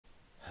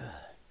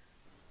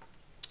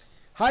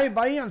Hi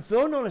everybody, I'm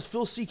Phil, known as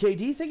Phil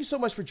CKD. Thank you so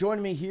much for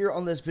joining me here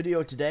on this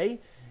video today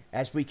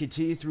as we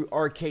continue through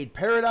Arcade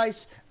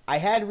Paradise. I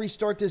had to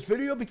restart this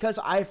video because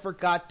I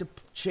forgot to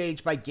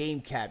change my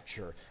game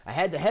capture. I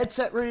had the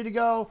headset ready to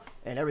go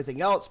and everything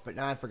else, but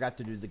now I forgot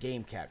to do the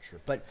game capture.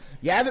 But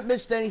you haven't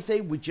missed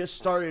anything. We just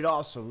started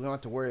off, so we don't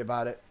have to worry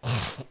about it.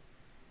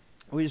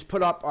 We just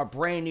put up our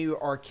brand new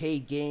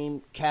arcade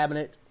game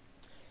cabinet,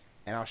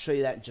 and I'll show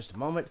you that in just a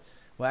moment.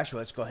 Well, actually,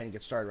 let's go ahead and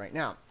get started right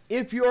now.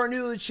 If you are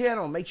new to the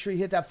channel, make sure you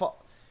hit that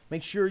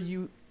make sure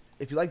you,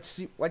 if you like to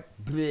see what,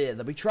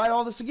 let me try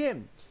all this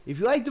again. If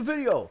you like the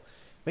video,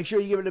 make sure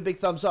you give it a big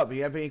thumbs up. If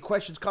you have any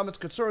questions, comments,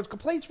 concerns,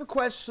 complaints,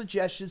 requests,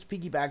 suggestions,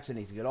 piggybacks,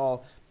 anything at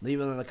all, leave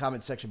them in the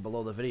comment section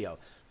below the video.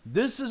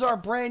 This is our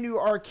brand new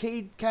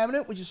arcade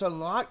cabinet. We just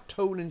unlocked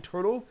Toad and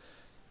Turtle.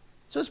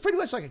 So it's pretty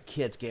much like a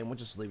kid's game. We'll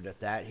just leave it at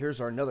that. Here's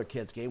our another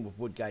kid's game with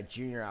Wood Guy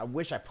Jr. I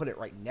wish I put it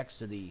right next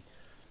to the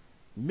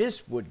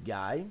Miss Wood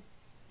Guy.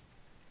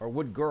 Or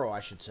Wood Girl,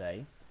 I should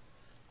say.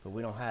 But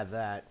we don't have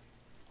that.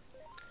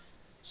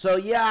 So,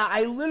 yeah,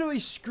 I literally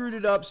screwed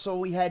it up, so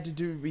we had to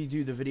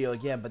redo the video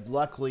again. But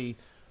luckily,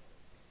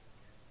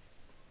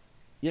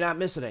 you're not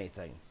missing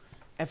anything.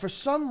 And for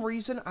some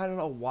reason, I don't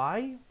know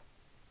why.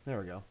 There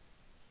we go.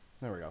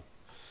 There we go.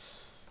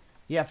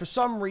 Yeah, for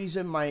some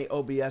reason, my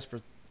OBS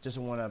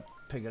doesn't want to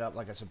pick it up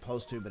like it's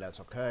supposed to, but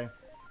that's okay.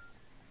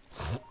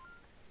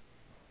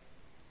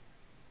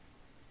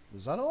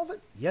 Is that all of it?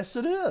 Yes,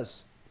 it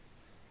is.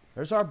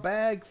 There's our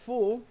bag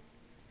full.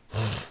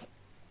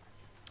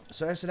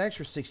 So that's an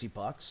extra 60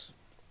 bucks.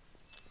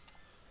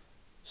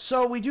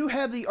 So we do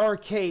have the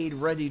arcade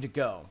ready to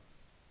go.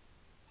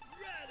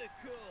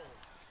 Radical.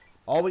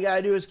 All we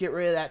gotta do is get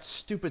rid of that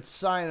stupid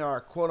sign on our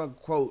quote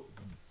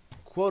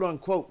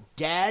unquote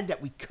dad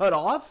that we cut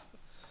off.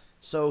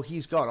 So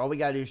he's gone. All we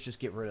gotta do is just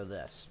get rid of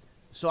this.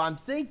 So I'm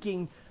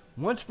thinking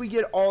once we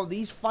get all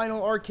these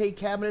final arcade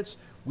cabinets,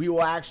 we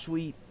will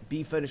actually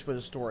be finished with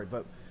the story.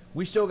 But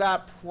we still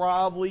got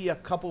probably a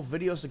couple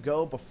videos to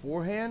go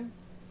beforehand.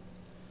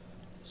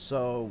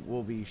 So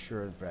we'll be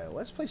sure.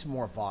 Let's play some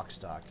more Vox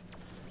Stock.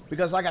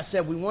 Because like I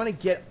said, we want to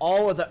get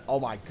all of the... Oh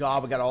my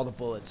god, we got all the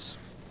bullets.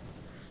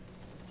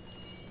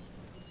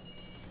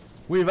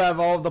 We have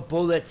all the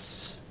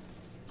bullets.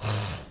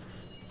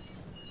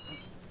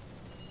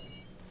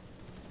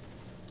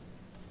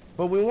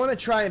 But we want to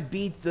try and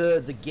beat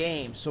the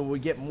game so we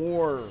get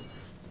more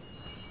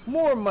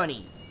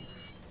money.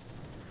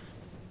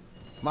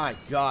 My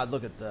god,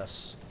 look at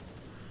this.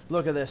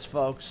 Look at this,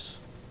 folks.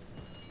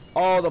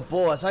 All the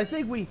bullets. I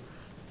think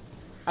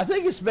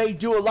this may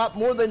do a lot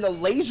more than the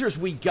lasers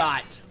we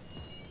got.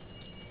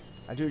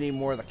 I do need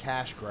more of the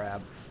cash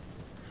grab.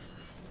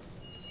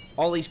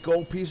 All these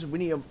gold pieces, we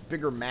need a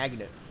bigger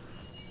magnet.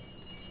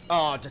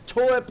 Oh, the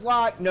toilet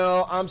block?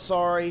 No, I'm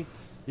sorry.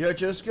 You're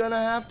just gonna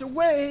have to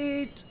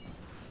wait.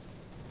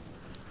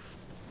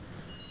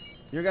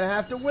 You're gonna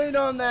have to wait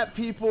on that,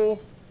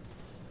 people.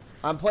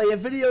 I'm playing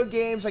video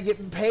games. I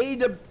get paid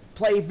to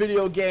play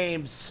video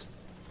games.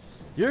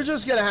 You're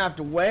just going to have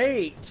to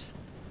wait.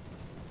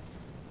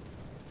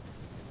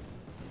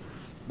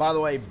 By the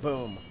way,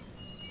 boom.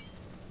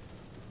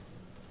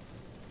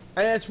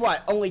 And it's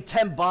what? Only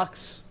 10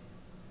 bucks?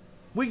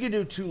 We could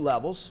do 2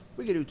 levels.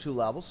 We could do 2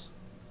 levels.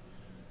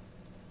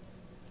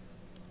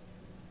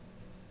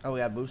 Oh, we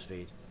have move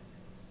speed.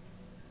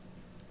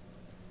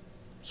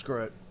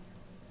 Screw it.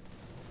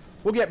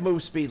 We'll get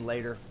move speed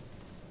later.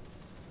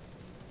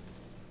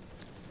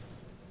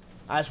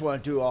 I just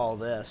want to do all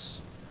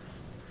this.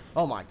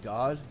 Oh my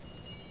god.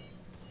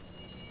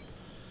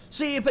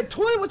 See, if a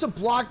toilet was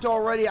blocked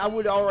already, I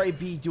would already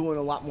be doing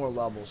a lot more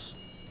levels.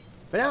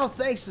 But now,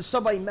 thanks to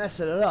somebody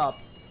messing it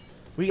up,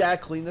 we gotta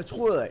clean the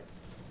toilet.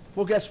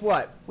 Well, guess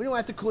what? We don't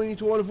have to clean the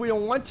toilet if we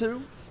don't want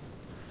to.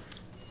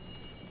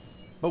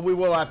 But we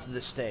will after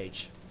this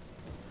stage.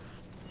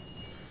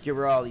 Get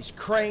rid of all these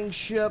crane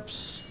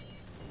ships.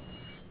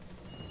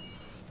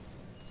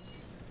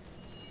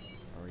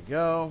 There we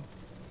go.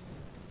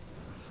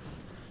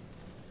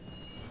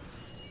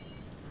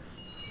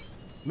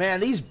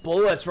 Man, these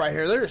bullets right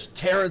here, they're just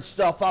tearing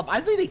stuff up. I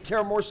think they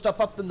tear more stuff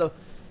up than the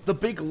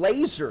big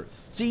laser.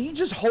 See, you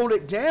just hold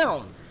it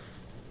down.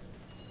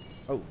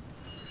 Oh.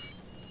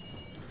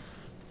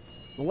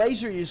 The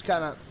laser, you just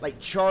kind of, like,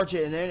 charge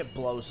it and then it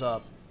blows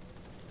up.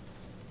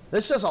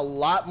 This does a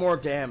lot more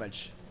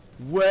damage.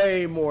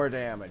 Way more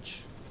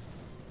damage.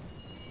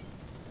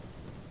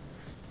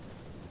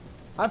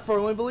 I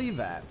firmly believe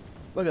that.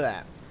 Look at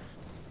that.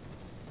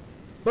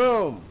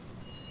 Boom.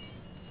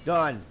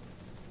 Done.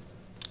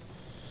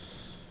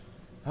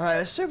 Alright,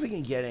 let's see if we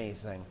can get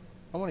anything.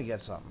 I want to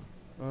get something.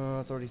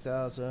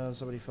 30,000,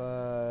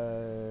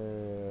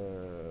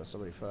 75,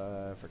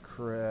 75 for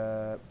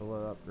crit,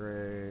 bullet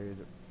upgrade.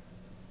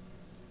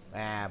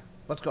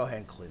 Let's go ahead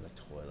and clean the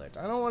toilet.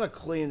 I don't want to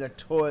clean the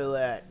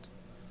toilet.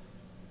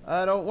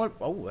 I don't want...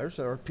 Oh, there's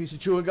a piece of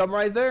chewing gum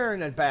right there in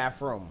that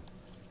bathroom.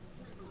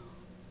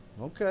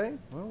 Okay,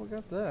 well, we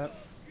got that.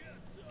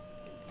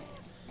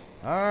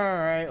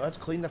 Alright, let's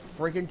clean the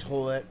freaking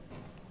toilet.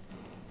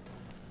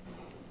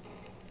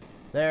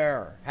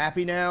 There.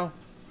 Happy now?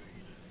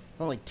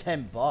 Only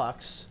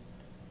 $10.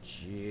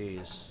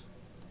 Jeez.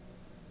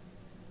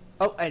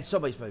 Oh, and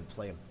somebody's been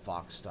playing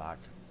Fox stock.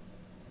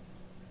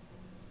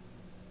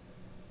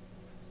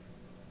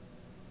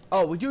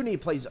 Oh, we do need to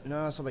play...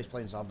 No, somebody's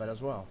playing Zombat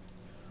as well.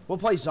 We'll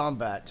play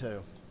Zombat,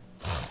 too.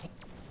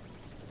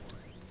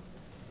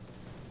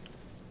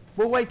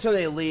 We'll wait till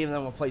they leave, and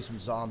then we'll play some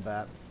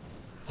Zombat.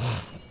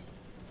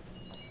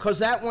 Because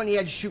that one, you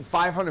had to shoot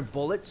 500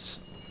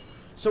 bullets.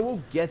 So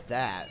we'll get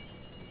that.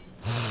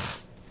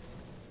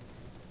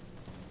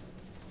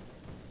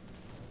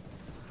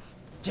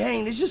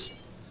 Dang, there's just...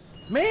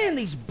 Man,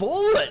 these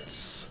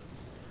bullets!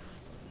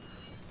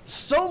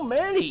 So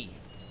many!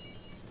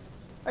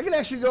 I could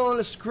actually go on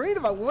the screen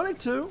if I wanted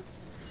to.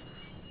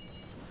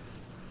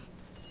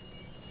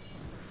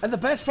 And the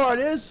best part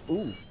is...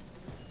 Ooh.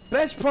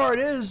 Best part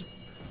is...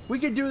 We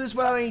could do this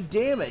without any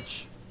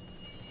damage.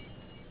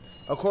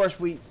 Of course,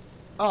 we...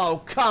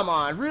 Oh, come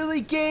on.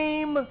 Really,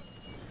 game?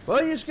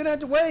 Well, you're just gonna have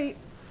to wait.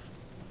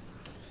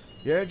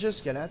 You're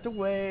just gonna have to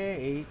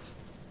wait.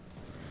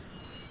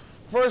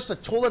 First, the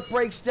toilet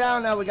breaks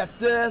down. Now we got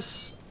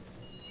this.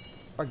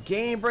 Our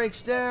game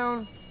breaks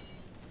down.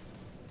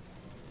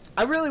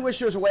 I really wish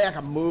there was a way I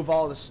could move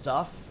all the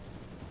stuff.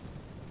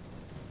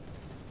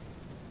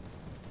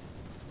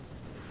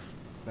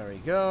 There we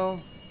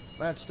go.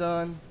 That's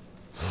done.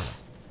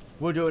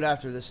 We'll do it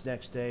after this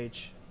next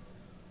stage.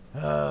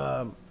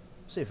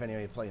 See if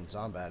anybody playing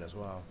Zombat as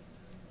well.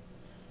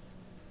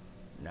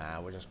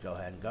 Nah, we'll just go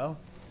ahead and go.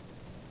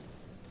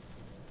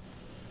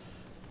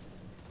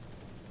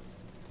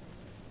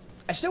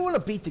 I still want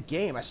to beat the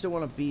game. I still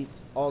want to beat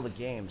all the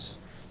games.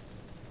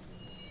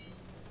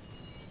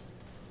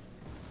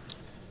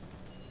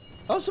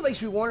 Also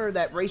makes me wonder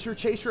that Racer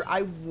Chaser,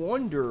 I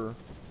wonder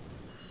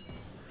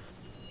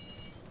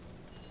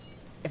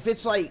if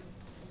it's like,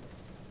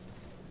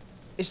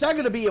 it's not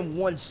going to be in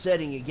one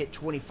setting you get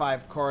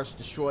 25 cars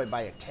destroyed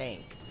by a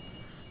tank.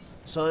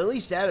 So at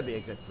least that'd be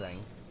a good thing.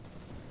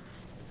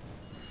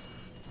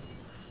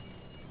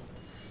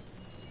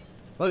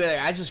 Look at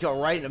that, I just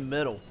go right in the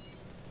middle.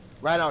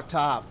 Right on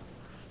top.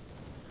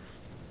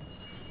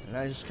 And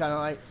I just kind of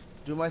like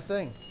do my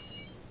thing.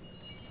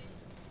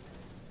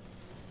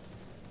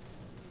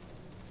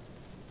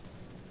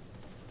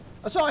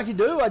 That's all I can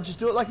do. I just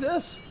do it like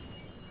this.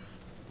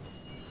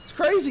 It's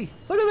crazy.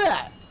 Look at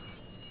that.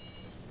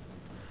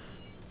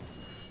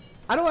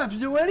 I don't have to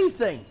do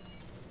anything.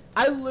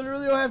 I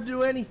literally don't have to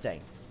do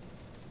anything.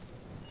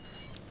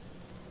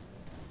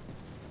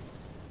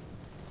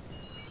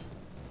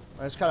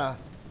 I just kind of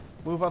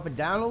move up and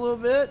down a little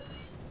bit.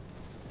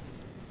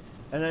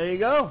 And there you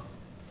go.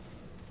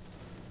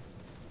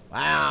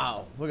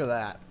 Wow. Look at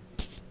that.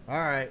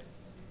 Alright.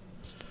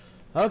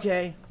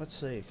 Okay. Let's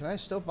see. Can I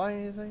still buy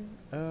anything?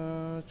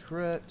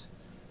 Crit.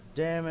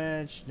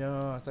 Damage.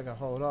 No, I think I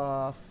hold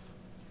off.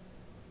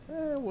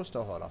 We'll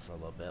still hold off for a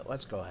little bit.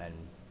 Let's go ahead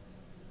and...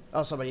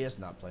 Oh, somebody is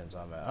not playing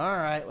Zombie.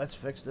 Alright, let's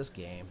fix this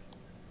game.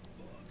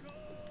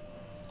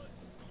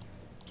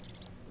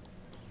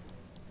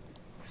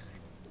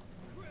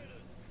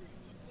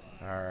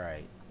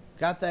 Alright.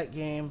 Got that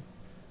game.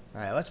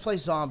 Alright, let's play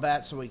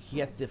Zombat so we can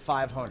get to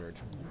 500.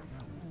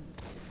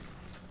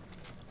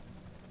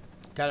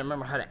 Gotta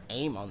remember how to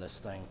aim on this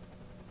thing.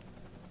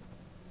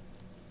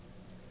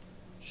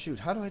 Shoot,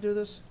 how do I do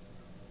this?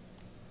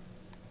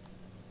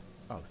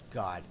 Oh,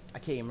 God. I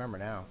can't even remember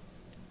now.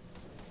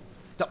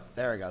 Oh,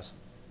 there it goes.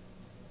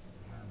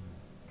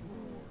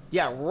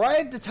 Yeah,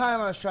 right at the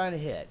time I was trying to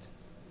hit.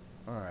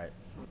 Alright.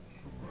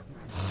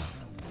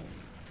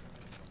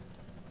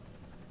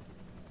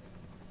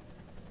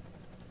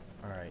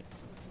 Alright.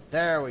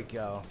 There we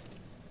go.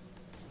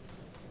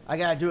 I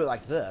gotta do it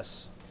like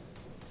this.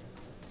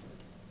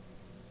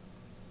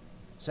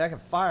 So I can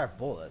fire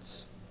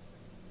bullets.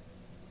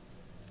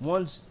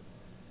 It's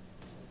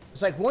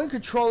like one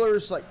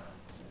controller's like...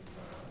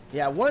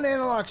 Yeah, one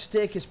analog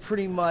stick is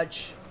pretty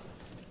much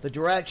the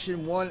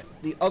direction.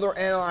 The other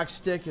analog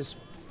stick is...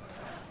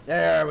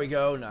 There we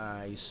go,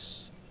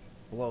 nice.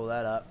 Blow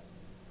that up.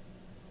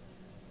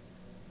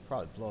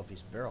 Probably blow up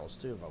these barrels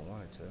too if I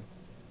wanted to.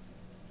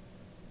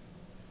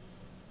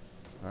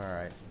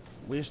 Alright.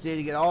 We just need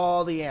to get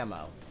all the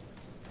ammo.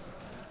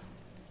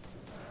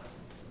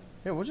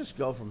 Here, we'll just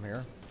go from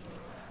here.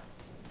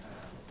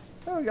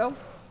 There we go.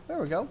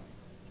 There we go. Of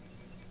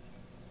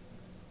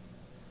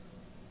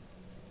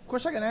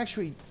course, I can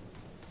actually...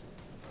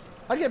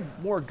 I get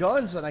more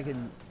guns and I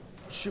can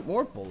shoot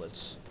more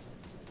bullets.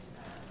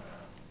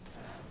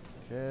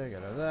 Okay,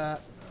 got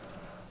that.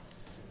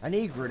 I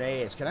need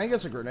grenades. Can I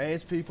get some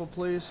grenades, people,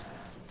 please?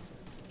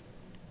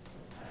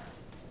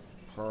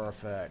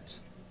 Perfect.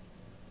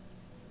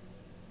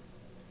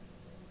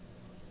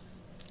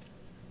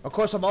 Of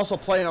course, I'm also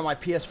playing on my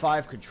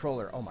PS5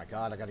 controller. Oh my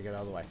God, I gotta get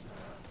out of the way.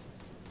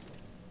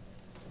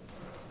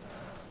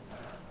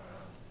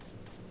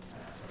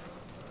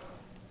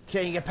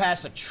 Can't even get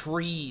past the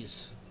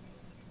trees.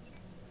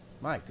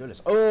 My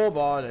goodness. Oh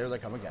boy, there they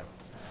come again.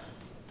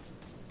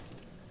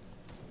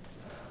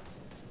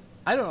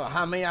 I don't know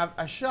how many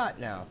I shot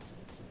now.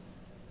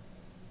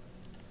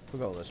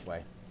 We'll go this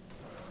way.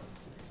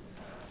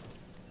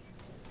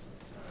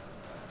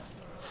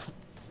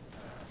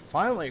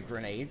 Finally a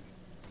grenade.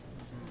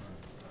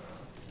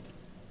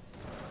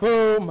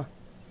 Boom!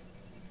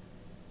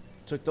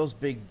 Took those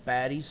big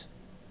baddies.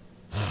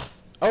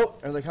 Oh,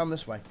 and they come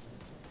this way.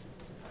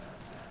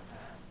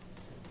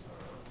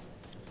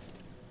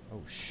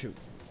 Oh, shoot.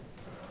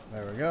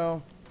 There we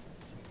go.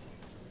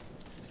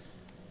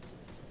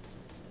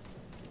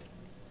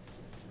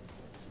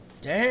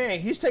 Dang,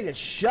 he's taking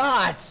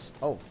shots.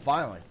 Oh,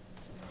 finally.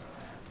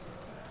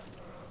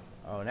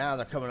 Oh, now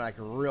they're coming like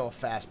a real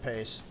fast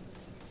pace.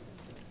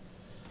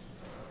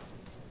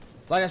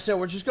 Like I said,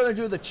 we're just going to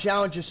do the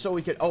challenges so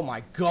we can... Oh,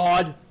 my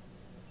God.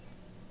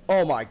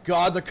 Oh, my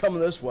God. They're coming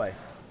this way.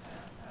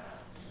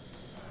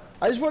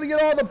 I just want to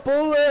get all the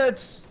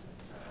bullets.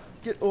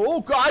 Oh,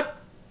 God.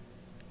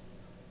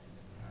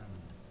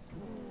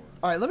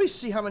 All right, let me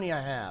see how many I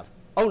have.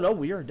 Oh, no,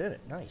 we already did it.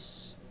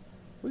 Nice.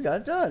 We got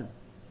it done.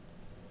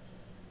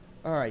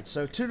 All right,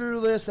 so to-do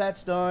list,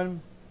 that's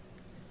done.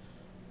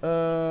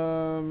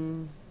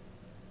 I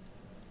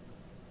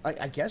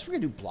guess we're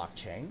going to do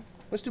blockchain.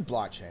 Let's do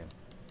blockchain.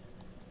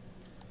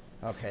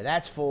 Okay,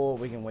 that's full.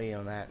 We can wait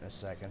on that in a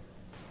second.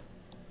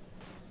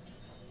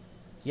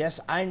 Yes,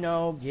 I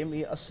know. Give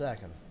me a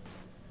second.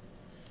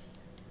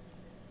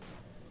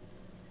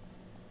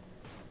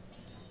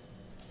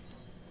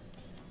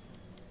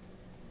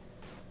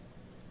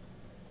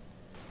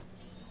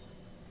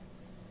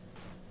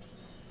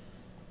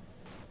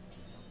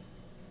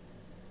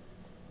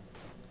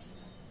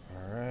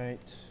 All right.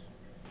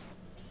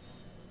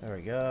 There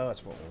we go.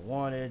 That's what we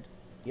wanted.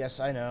 Yes,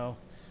 I know.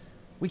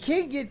 We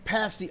can't get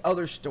past the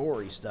other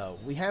stories, though.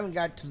 We haven't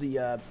got to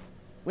the,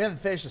 we haven't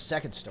finished the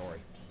second story.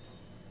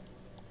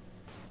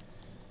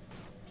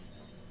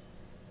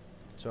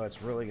 So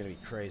it's really going to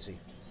be crazy.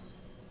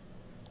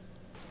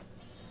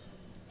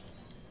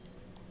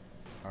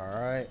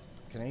 Alright.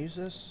 Can I use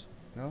this?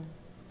 No?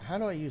 How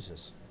do I use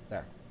this?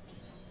 There.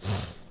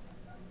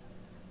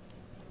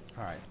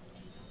 Alright.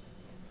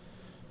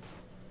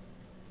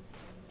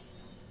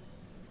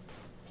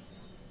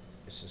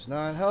 This is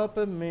not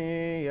helping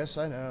me. Yes,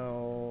 I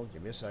know.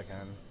 Give me a second.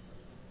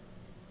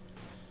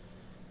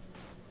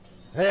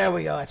 There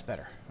we go. That's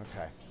better.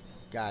 Okay.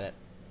 Got it.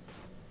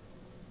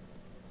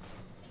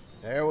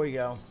 There we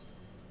go.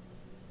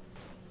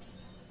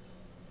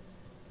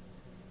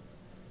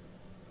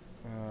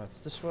 It's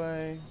this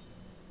way.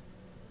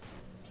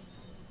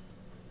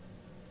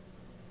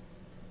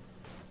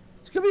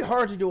 It's going to be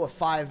hard to do a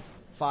 5-5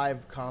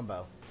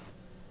 combo.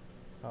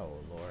 Oh,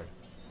 Lord.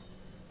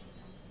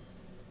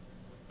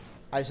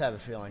 I just have a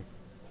feeling.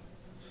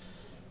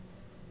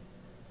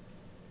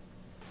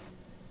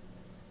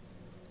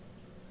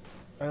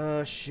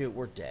 Shoot,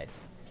 we're dead.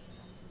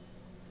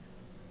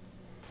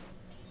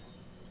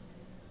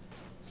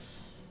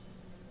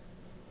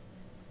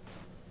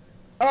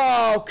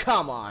 Oh,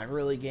 come on.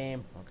 Really,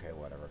 game? Okay,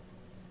 whatever.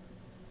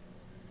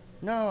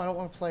 No, I don't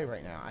want to play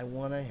right now. I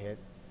want to hit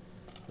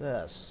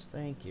this.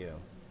 Thank you.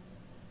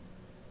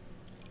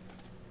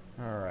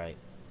 Alright.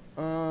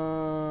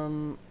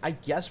 I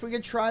guess we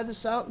could try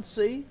this out and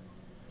see.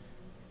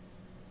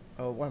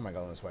 Oh, what am I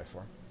going this way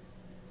for?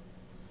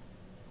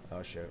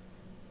 Oh, shoot.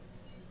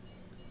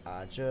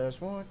 I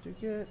just want to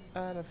get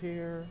out of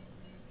here.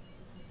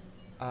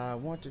 I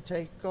want to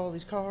take all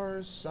these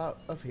cars out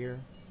of here.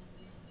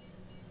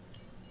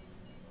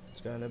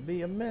 It's gonna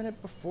be a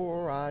minute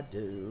before I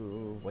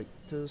do. Wait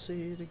to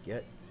see to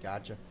get.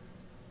 Gotcha.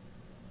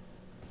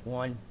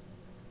 1,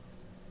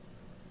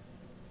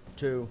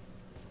 2,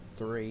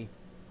 3.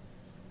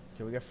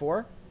 Can we get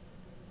 4?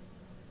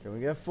 Can we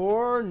get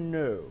 4?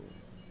 No.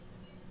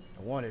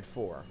 I wanted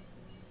 4.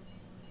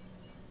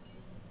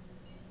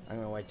 I'm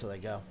gonna wait till they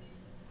go.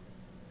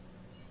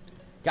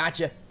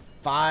 Gotcha.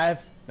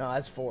 5. No,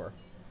 that's 4.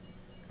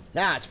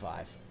 Nah, it's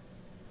 5.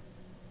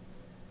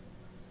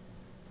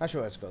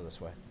 Actually, let's go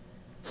this way.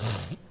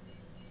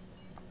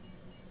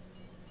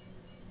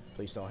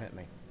 Please don't hit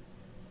me.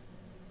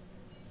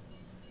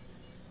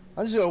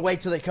 I'm just gonna wait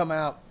till they come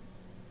out.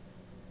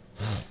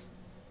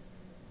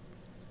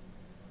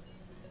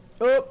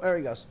 Oh, there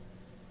he goes.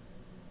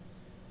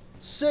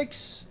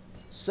 6,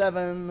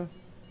 7.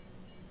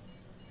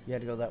 You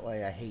had to go that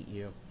way. I hate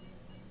you.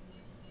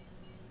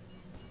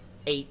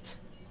 8.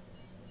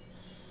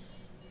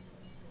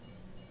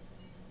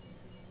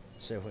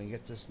 See if we can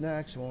get this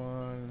next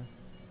one.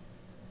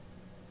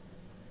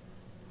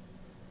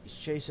 He's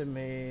chasing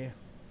me.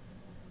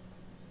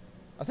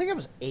 I think it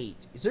was 8.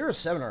 Is there a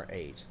 7 or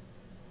 8?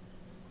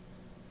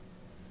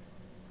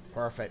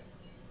 Perfect.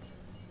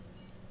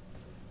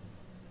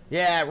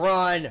 Yeah,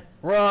 run!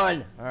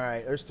 Run!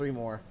 Alright, there's 3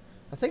 more.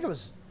 I think it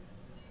was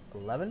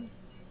 11?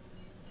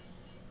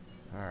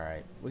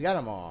 Alright, we got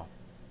them all.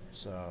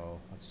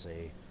 So, let's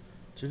see.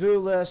 To-do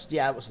list.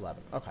 Yeah, it was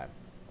 11. Okay.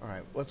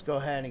 Alright, let's go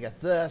ahead and get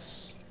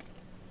this.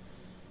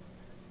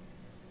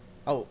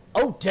 Oh,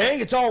 dang,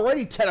 it's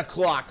already 10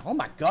 o'clock. Oh,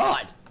 my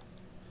God.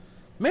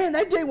 Man,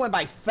 that day went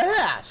by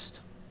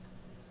fast.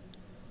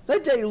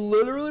 That day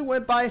literally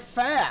went by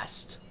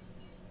fast.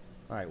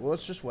 Alright, well,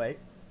 let's just wait.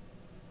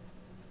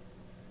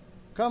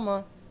 Come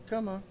on.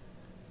 Come on.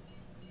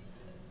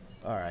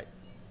 Alright.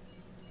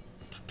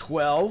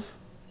 12.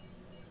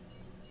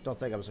 Don't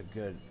think that was a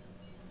good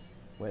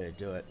way to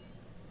do it.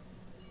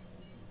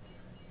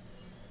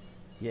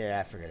 Yeah,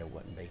 I figured it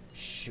wouldn't be.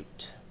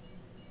 Shoot.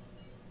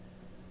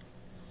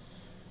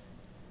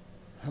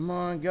 Come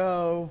on,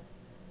 go.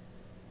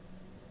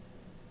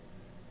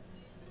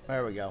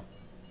 There we go.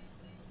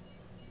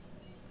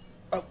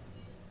 Oh.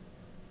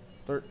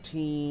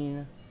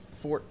 13,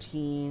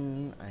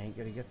 14. I ain't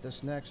gonna get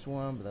this next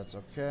one, but that's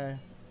okay.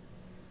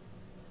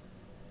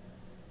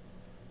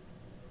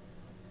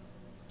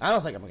 I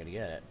don't think I'm gonna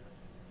get it.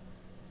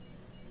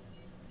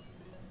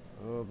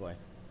 Oh boy.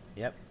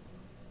 Yep.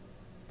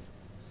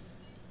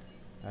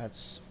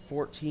 That's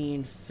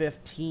 14,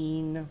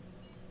 15.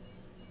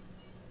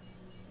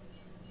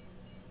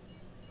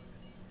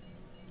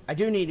 I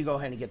do need to go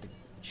ahead and get the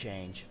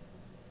change.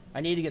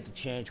 I need to get the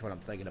change when I'm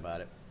thinking about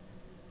it.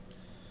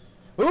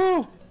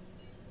 Ooh!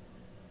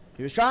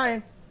 He was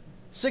trying.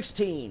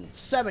 16,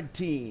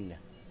 17.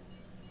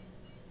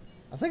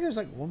 I think there's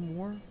like one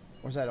more.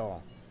 Or was that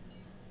all?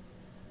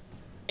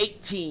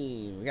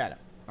 18. We got it.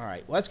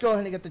 Alright, let's go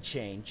ahead and get the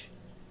change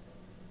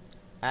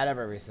out of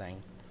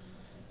everything.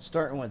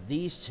 Starting with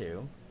these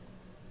two.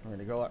 I'm going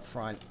to go up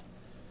front.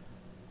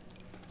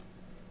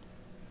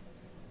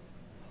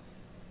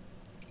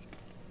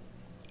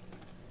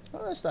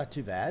 Well, that's not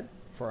too bad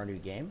for our new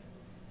game.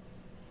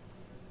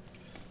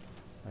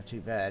 Not too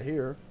bad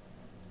here.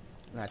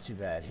 Not too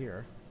bad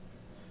here.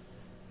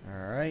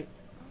 Alright.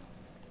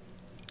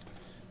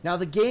 Now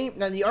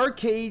the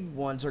arcade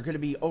ones are going to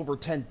be over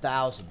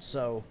 10,000,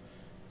 so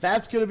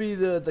that's going to be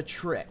the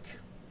trick.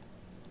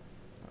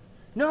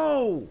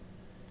 No!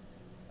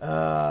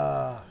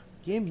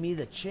 Give me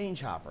the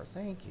change hopper.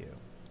 Thank you.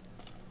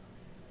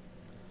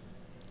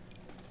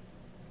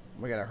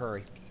 We gotta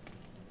hurry.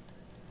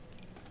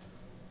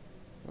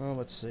 Well,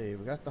 let's see.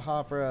 We got the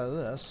hopper out of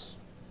this.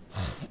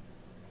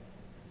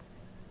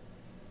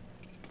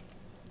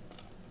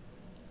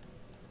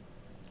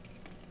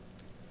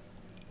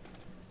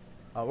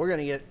 Oh, we're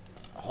gonna get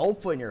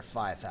hopefully near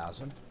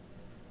 5,000.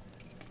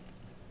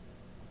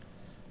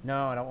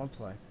 No, I don't want to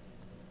play.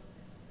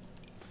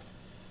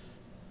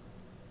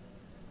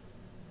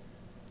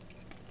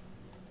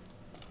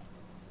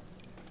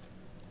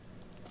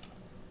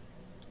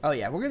 Oh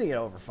yeah, we're gonna get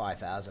over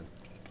 5,000.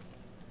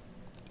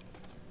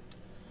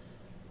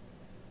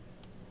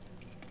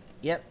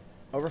 Yep,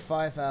 over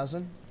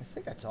 5,000. I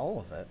think that's all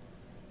of it.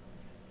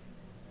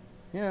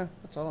 Yeah,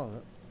 that's all of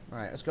it.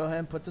 Alright, let's go ahead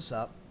and put this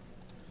up.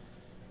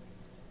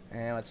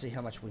 And let's see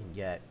how much we can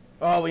get.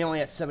 Oh, we only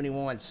had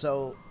 71,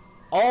 so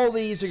all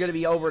these are going to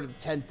be over the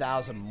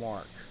 10,000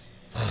 mark.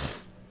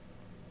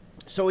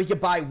 So we could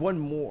buy one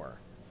more.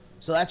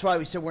 So that's why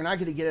we said we're not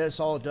going to get this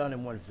all done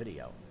in one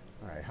video.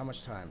 Alright, how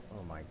much time?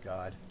 Oh my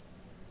god.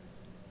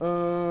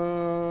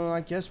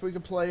 I guess we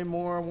could play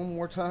one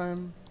more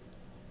time.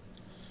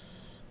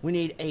 We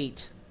need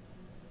 8.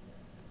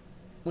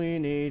 We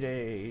need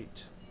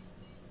 8.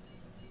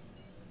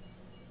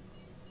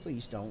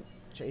 Please don't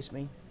chase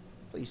me.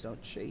 Please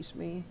don't chase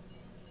me.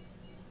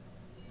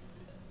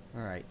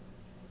 Alright.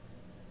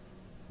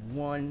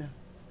 1.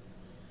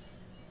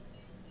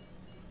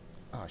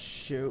 Oh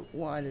shoot,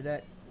 why did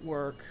that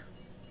work?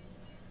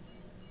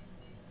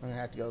 I'm gonna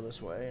have to go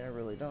this way. I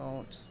really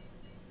don't.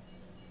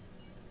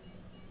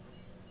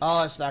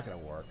 Oh, it's not gonna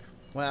work.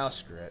 Well,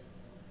 screw it.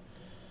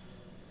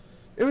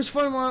 It was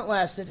fun while it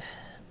lasted.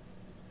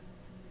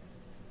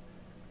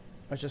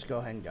 Let's just go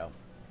ahead and go.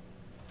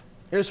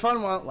 It was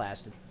fun while it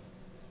lasted.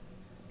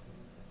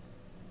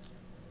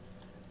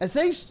 And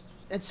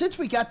since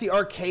we got the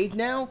arcade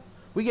now,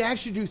 we can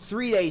actually do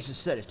 3 days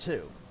instead of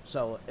 2.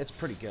 So it's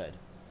pretty good.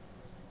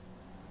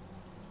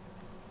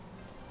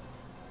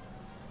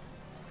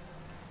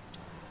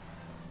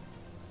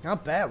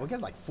 Not bad. We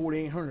got like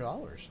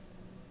 $4,800.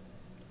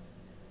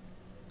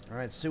 All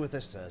right, let's see what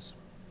this says.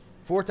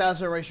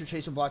 4,000 eraser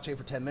chase a blockchain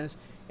for 10 minutes.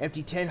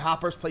 Empty 10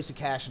 hoppers. Place the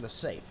cash in a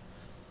safe.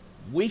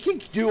 We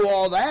can do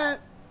all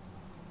that.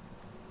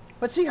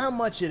 Let's see how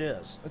much it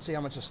is. Let's see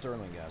how much a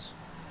sterling is.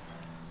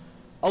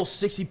 Oh,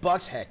 60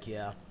 bucks? Heck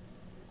yeah.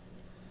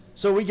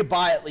 So we could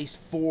buy at least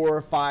 4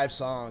 or 5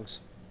 songs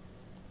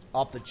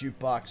off the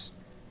jukebox.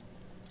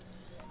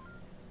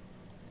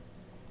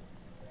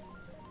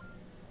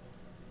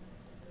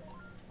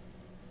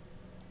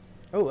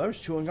 Oh,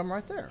 there's chewing gum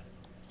right there.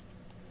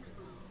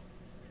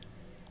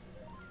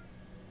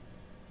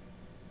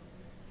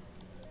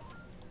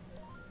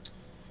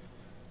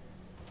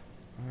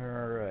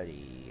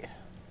 Alrighty.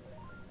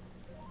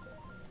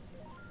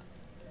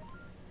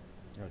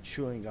 No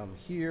chewing gum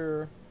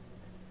here.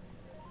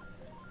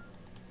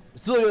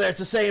 So look at that, it's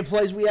the same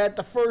place we had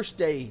the first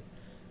day.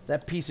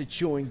 That piece of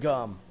chewing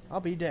gum. I'll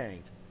be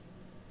danged.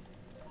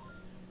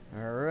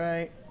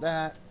 Alright,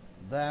 that.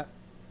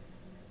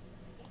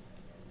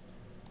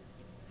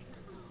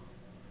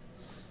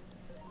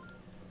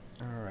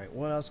 Alright,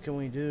 what else can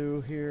we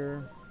do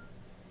here?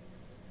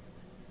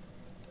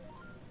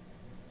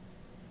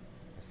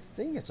 I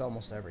think it's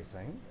almost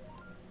everything.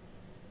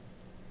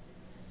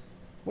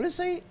 What did it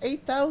say?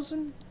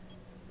 8,000?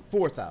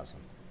 4,000.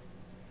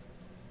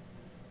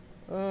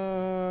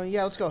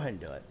 Yeah, let's go ahead and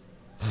do it.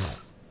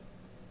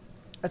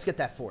 Let's get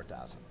that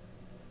 4,000.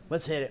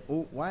 Let's hit it.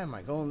 Ooh, why am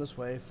I going this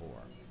way for?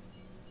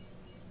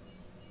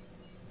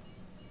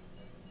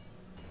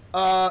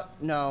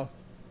 No.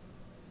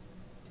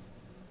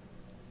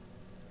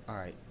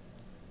 Alright.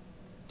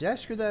 Did I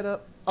screw that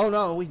up? Oh,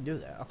 no, we can do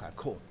that. Okay,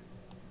 cool.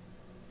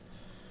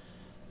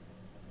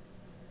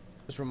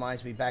 This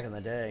reminds me back in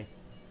the day.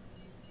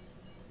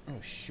 Oh,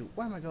 shoot.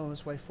 Why am I going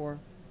this way for?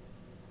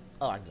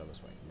 Oh, I can go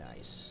this way.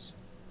 Nice.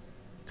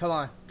 Come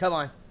on. Come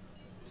on.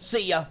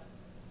 See ya.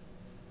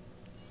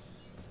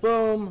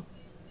 Boom.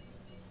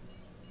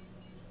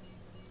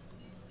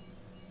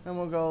 And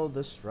we'll go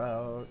this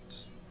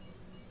route.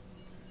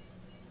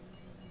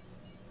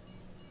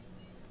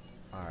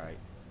 Alright.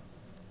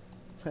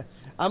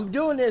 I'm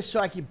doing this so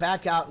I can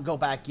back out and go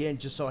back in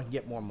just so I can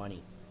get more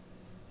money.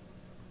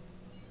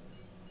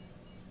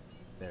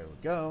 There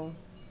we go.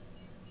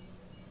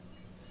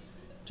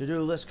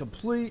 To-do list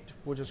complete.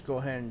 We'll just go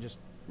ahead and just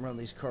run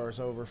these cars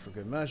over for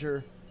good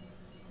measure.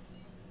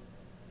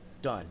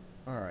 Done.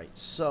 Alright,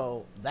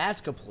 so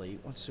that's complete.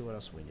 Let's see what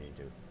else we need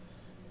to do.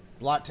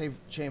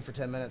 Blockchain for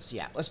 10 minutes.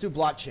 Yeah, let's do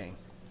blockchain.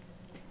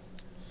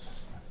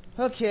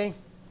 Okay.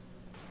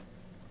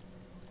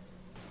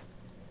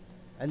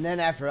 And then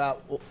after that,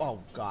 oh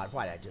God,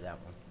 why did I do that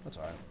one? That's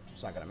alright.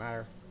 It's not going to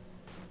matter.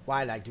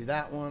 Why did I do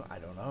that one? I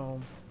don't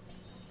know.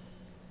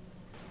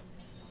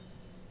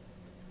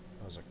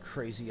 That was a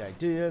crazy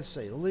idea, to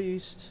say the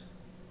least.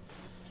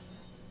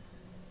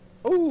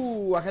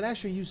 Oh, I can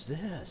actually use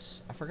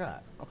this. I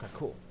forgot. Okay,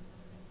 cool.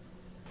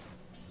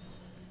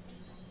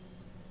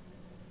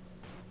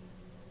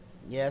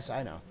 Yes,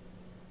 I know.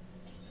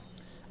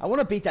 I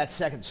want to beat that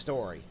second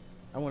story.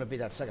 I want to beat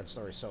that second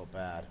story so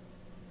bad.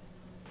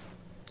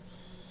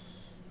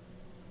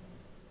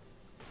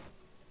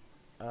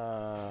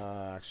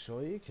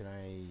 Actually, can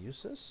I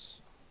use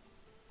this?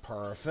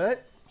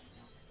 Perfect.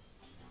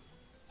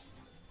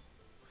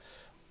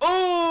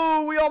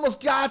 Oh, we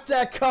almost got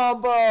that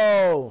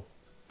combo.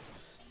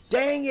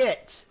 Dang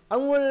it. I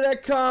wanted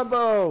that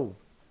combo.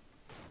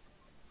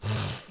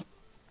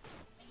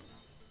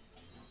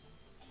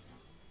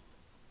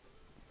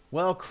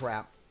 Well,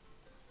 crap.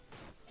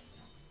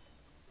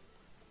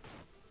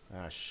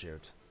 Ah,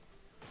 shoot.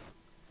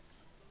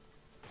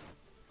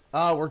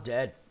 Oh, we're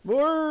dead.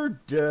 We're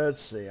dead.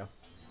 See ya.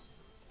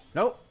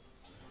 Nope.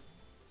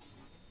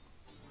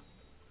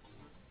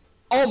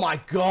 Oh my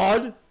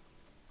God.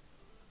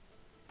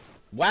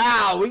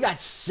 Wow, we got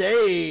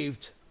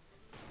saved.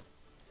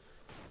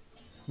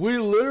 We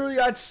literally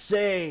got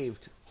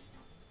saved.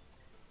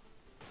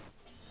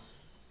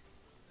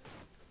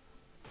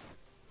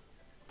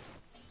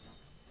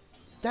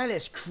 That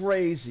is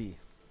crazy.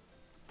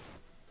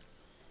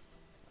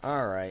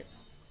 All right.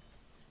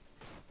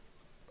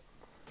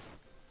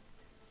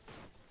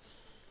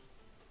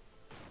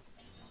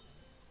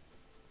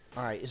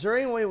 All right. Is there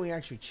any way we can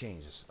actually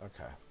change this?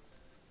 Okay.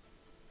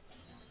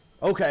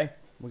 Okay.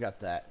 We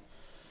got that.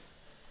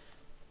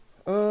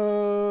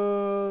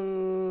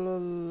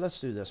 Let's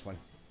do this one.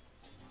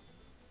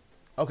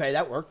 Okay,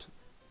 that worked.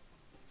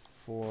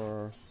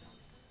 For...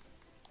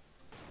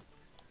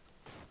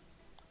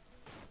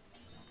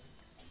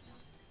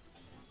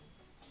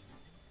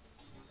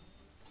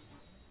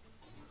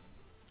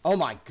 Oh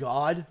my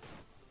God.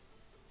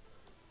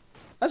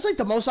 That's like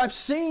the most I've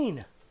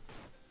seen.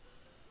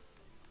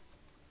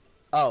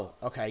 Oh,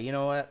 okay. You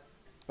know what?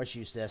 Let's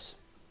use this.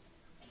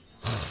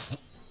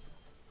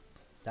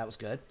 That was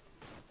good.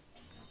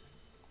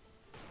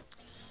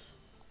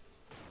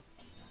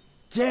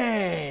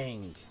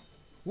 Dang.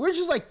 We're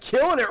just like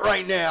killing it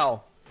right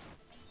now.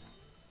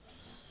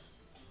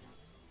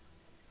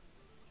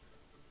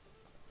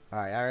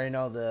 Alright, I already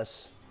know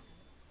this.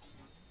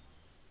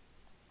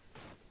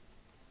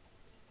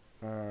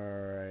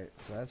 Alright,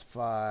 so that's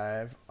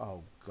 5.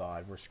 Oh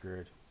God, we're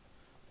screwed.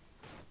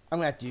 I'm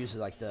gonna have to use it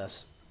like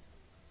this.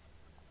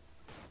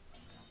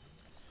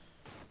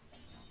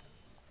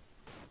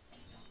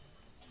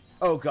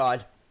 Oh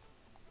God.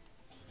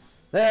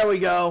 There we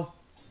go.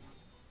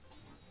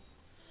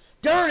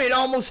 Darn it,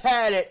 almost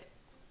had it.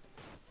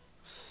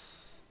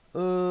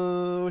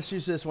 Let's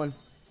use this one.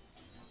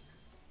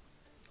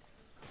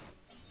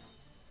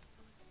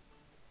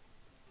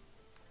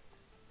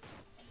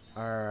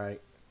 Alright.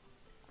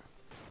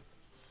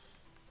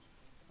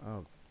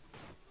 Oh.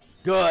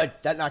 Good.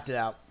 That knocked it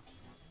out.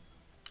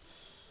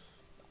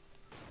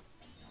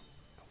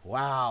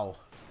 Wow.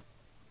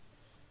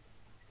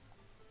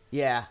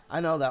 Yeah, I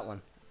know that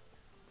one.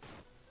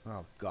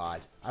 Oh,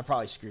 God. I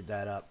probably screwed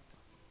that up.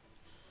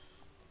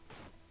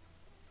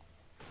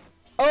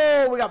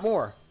 Oh, we got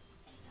more.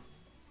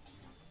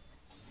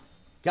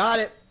 Got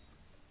it.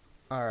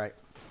 All right.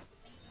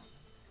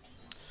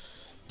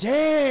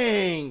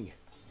 Dang.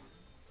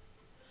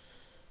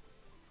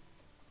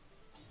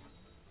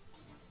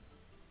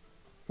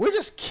 We're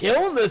just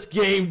killing this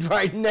game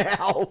right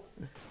now.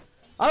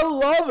 I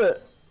love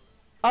it.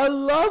 I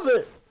love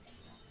it.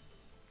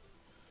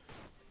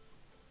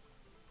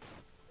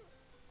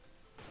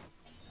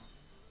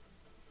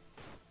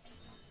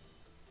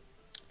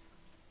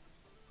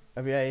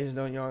 Yeah, he's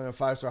doing you're on a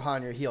 5-star high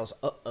on your heels.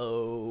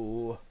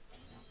 Uh-oh.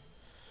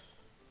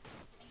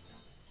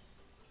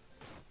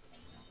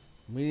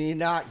 We need to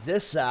knock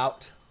this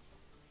out.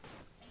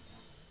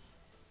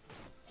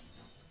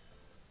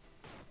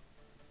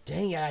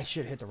 Dang it, I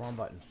should hit the wrong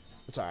button.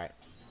 It's alright.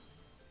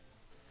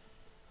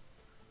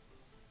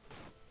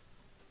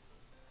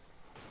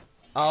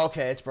 Oh,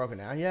 okay, it's broken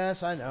now.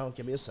 Yes, I know.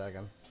 Give me a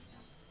second.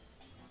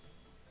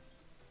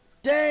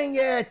 Dang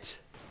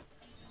it!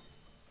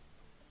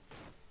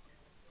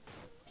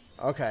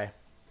 Okay.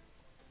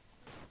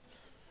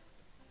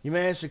 You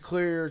managed to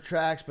clear your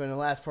tracks, but in the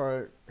last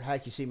part,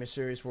 hike you see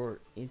mysterious word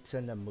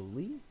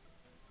Itanamuli?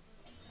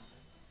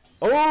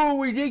 Oh,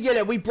 we did get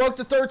it. We broke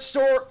the third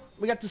store.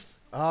 We got this.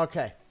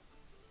 Okay.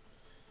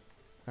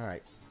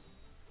 Alright.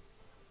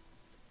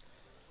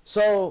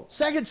 So,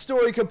 second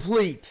story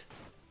complete.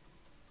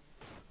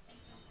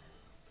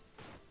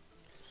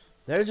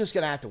 They're just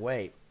going to have to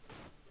wait.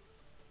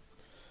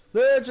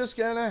 They're just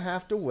going to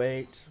have to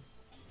wait.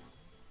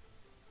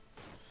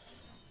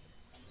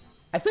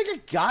 I think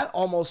I got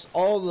almost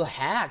all the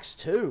hacks,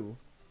 too.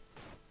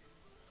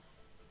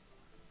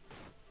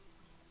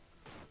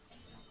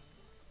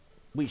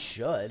 We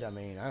should. I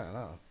mean, I don't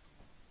know.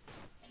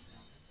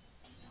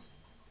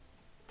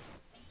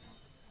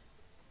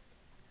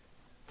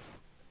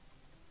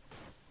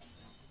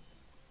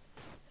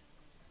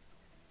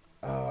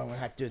 Oh, I'm going to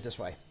have to do it this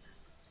way.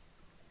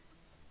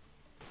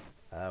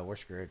 We're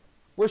screwed.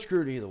 We're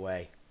screwed either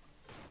way.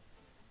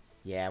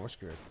 Yeah, we're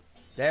screwed.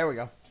 There we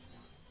go.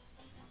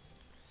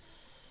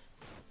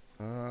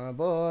 Oh,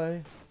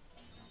 boy.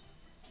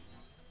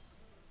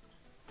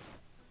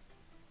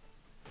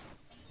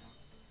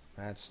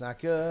 That's not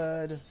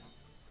good.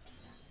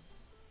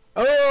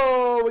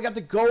 Oh, we got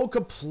the goal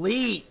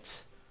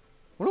complete.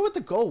 I wonder what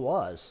the goal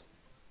was.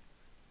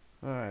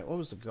 Alright, what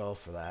was the goal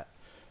for that?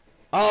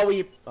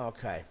 Oh,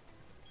 okay.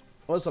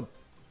 What was the...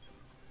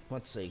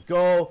 Let's see.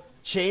 Goal.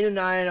 Chain of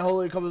 9.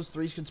 Holy covers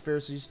 3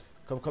 conspiracies.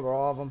 Cover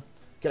all of them.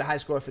 Get a high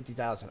score of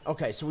 50,000.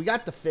 Okay, so we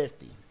got the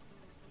 50.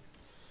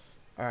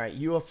 Alright,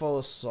 UFO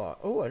assault.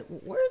 Oh,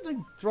 where did they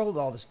throw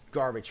all this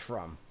garbage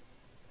from?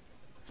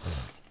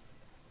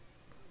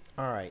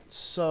 Alright,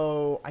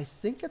 so I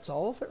think that's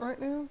all of it right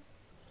now.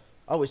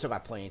 Oh, we still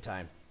got plenty of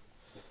time.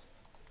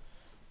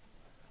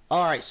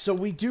 Alright, so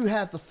we do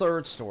have the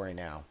third story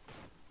now.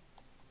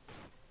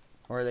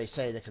 Or they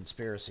say the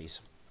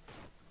conspiracies.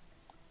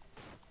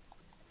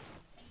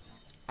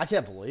 I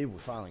can't believe we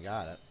finally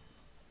got it.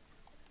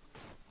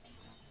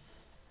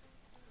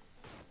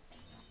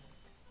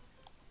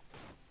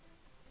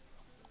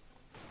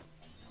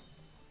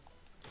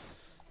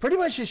 Pretty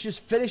much it's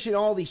just finishing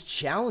all these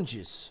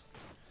challenges.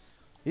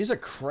 These are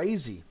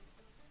crazy.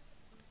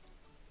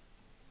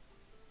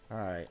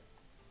 Alright.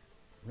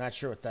 Not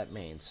sure what that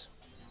means.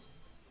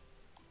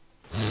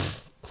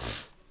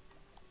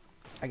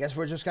 I guess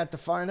we're just got to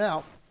find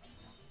out.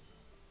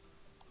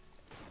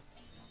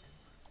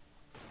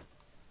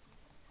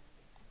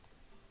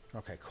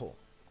 Okay, cool.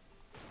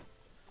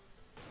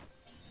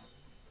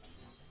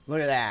 Look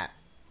at that.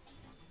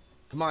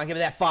 Come on, give me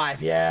that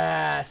 5.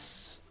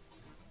 Yes!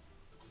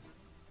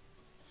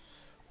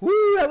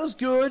 Woo, that was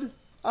good.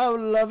 I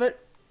love it.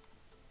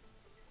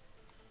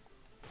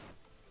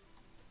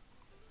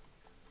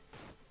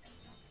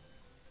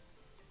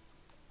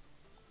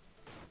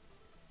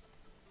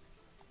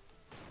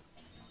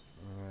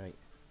 Alright.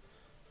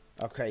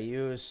 Okay,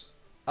 use...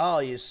 Oh,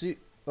 you see...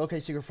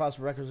 Locate secret files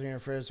for records of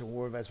interference and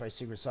war events by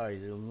secret society,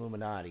 the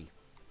Illuminati.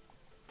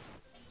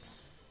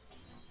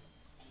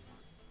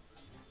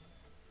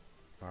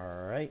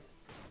 Alright.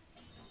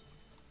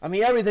 I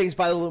mean, everything's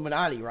by the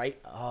Illuminati, right?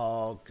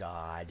 Oh,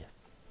 God.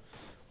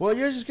 Well,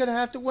 you're just gonna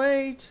have to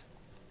wait.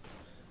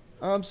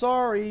 I'm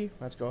sorry.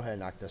 Let's go ahead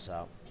and knock this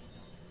out.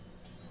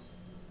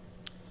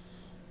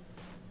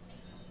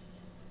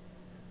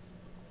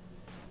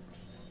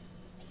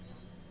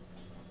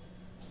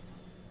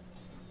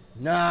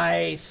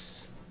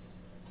 Nice.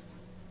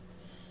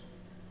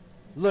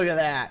 Look at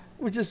that.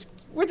 We're just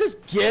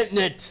getting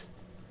it.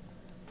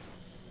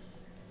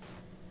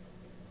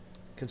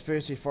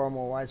 Conspiracy far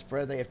more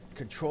widespread. They have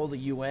controlled the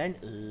UN.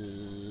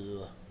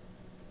 Ugh.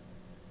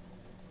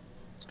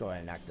 Let's go ahead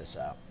and knock this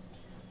out.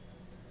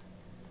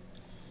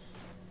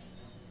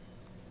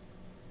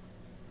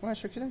 Well,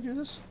 actually, can I do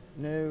this?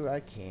 No, I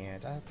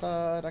can't. I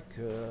thought I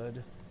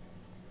could.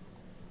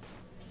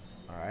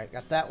 Alright,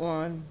 got that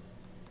one.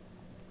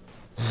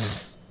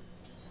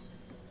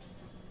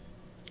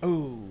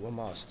 Ooh,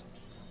 almost.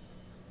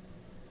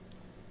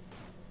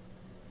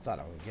 Thought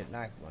I would get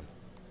knocked one.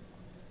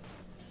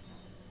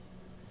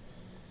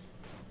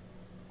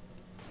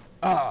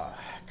 Oh,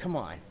 come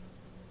on.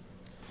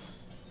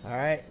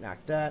 Alright,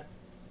 knock that.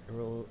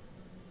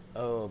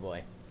 Oh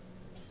boy.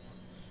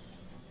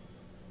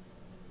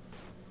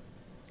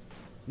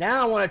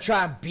 Now I want to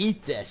try and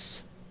beat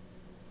this.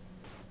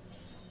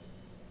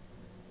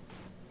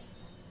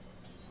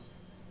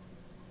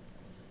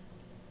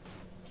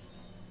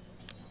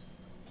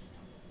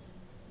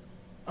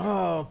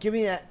 Oh, give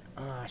me that.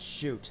 Ah,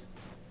 shoot.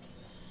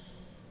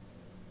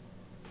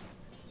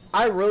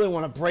 I really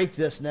want to break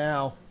this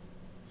now.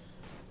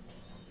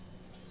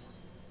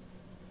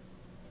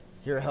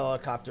 Here,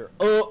 helicopter.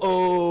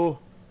 Uh-oh.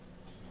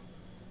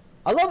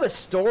 I love this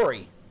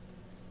story.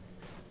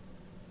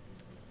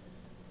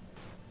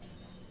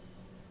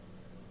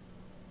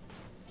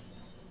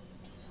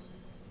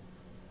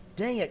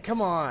 Dang it,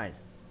 come on.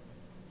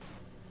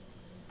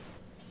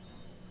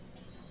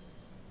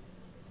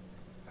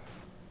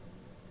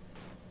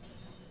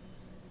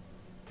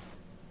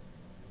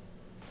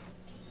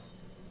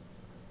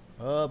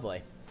 Oh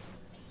boy.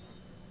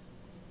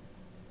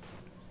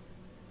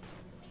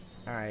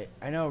 Alright,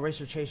 I know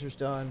Racer Chaser's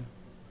done.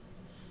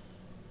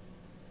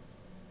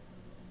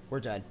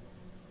 We're done.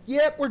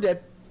 Yep, we're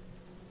dead.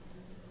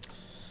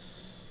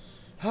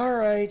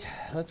 Alright,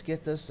 let's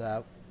get this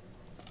out.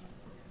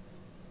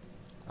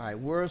 Alright,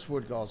 where's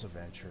Woodgall's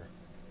Adventure?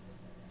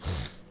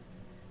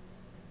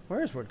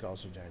 Where's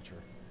Woodgall's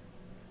Adventure?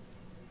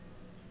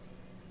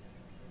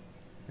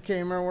 I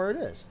can't remember where it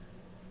is.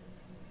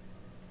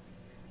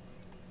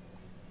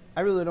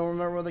 I really don't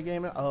remember where the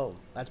game is. Oh,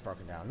 that's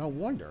broken down. No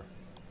wonder.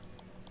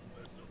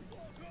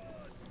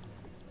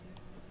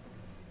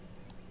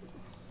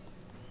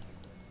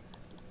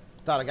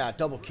 Thought I got a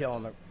double kill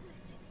on the...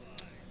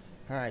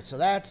 Alright, so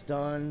that's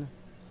done.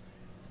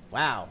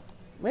 Wow.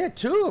 We had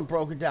 2 of them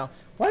broken down.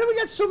 Why do we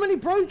got so many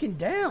broken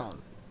down?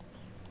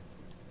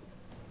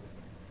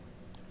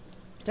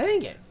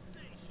 Dang it.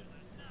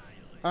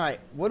 Alright,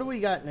 what do we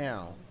got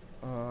now?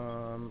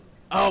 Oh,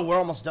 we're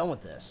almost done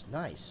with this.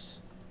 Nice.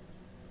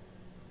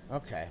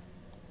 Okay.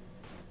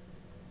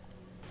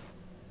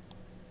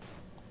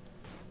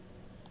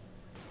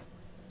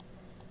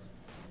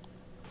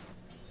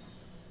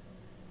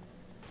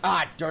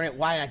 Ah, darn it.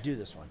 Why did I do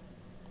this one?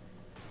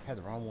 I had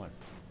the wrong one.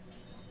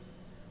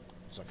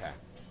 It's okay.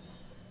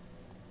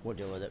 We'll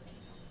deal with it.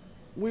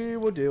 We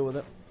will deal with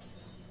it.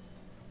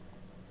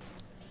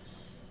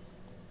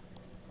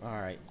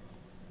 Alright.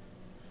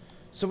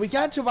 So we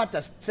got to about the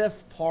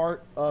 5th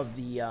part of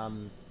the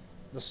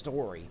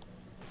story.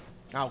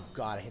 Oh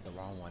god, I hit the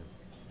wrong one.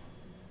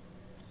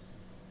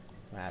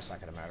 Nah, that's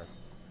not gonna matter.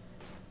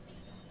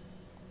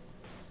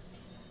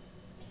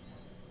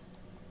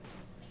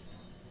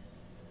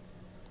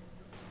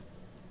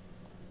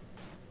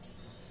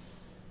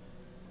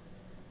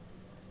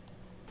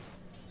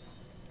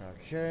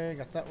 Okay,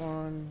 got that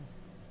one.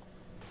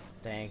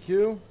 Thank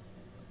you.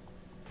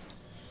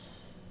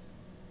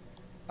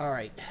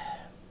 Alright.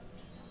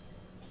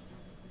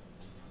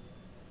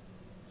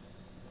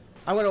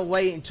 I'm gonna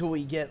wait until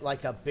we get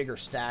like a bigger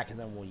stack and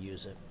then we'll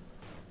use it.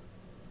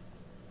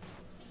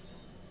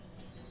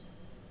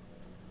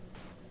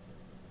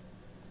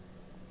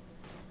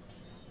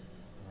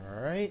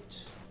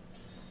 Alright.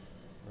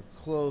 We're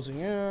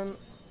closing in.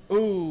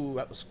 Ooh,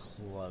 that was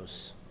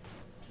close.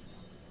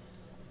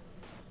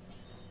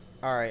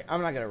 Alright,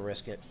 I'm not gonna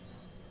risk it.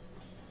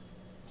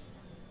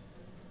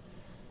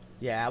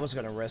 Yeah, I was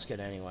gonna risk it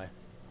anyway.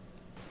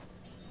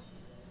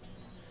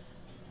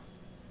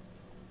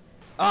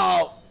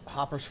 Oh!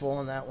 Hopper's full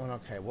on that one.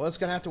 Okay, well, it's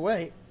gonna have to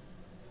wait.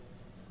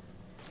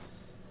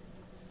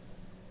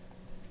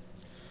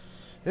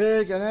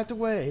 It's gonna have to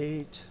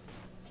wait.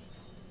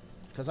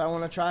 Because I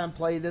want to try and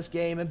play this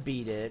game and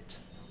beat it.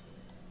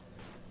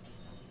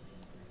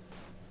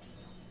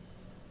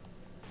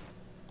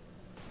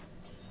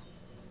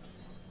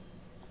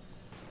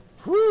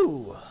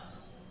 Whew!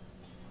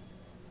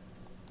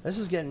 This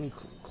is getting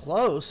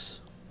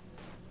close.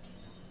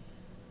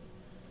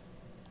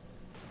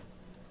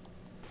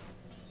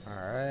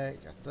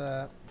 Alright, got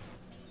that.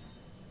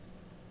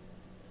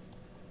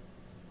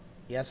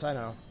 Yes, I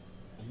know.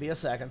 It'll be a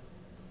second.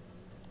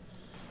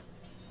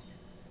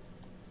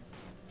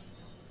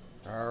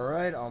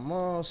 Alright,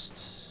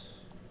 almost.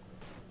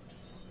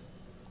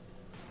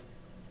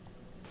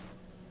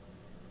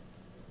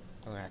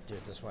 I'm gonna have to do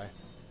it this way.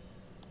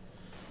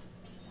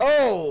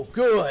 Oh,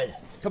 good.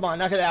 Come on,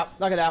 knock it out.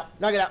 Knock it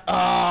out. Knock it out.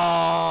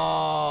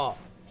 Oh.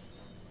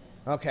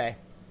 Okay.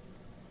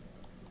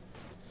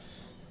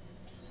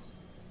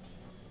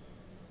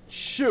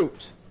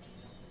 Shoot.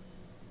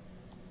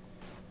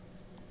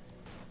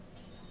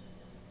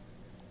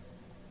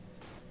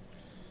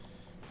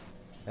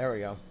 There we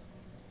go.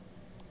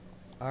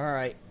 All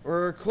right,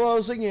 we're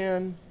closing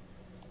in.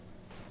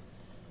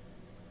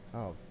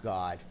 Oh,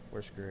 God.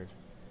 We're screwed.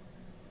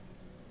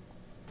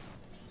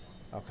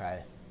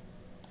 Okay.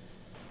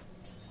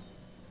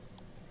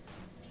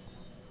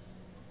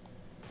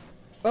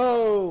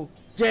 Oh,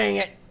 dang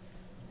it.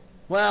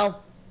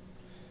 Well,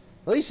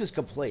 at least it's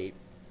complete.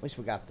 At least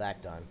we got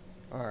that done.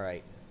 All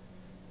right.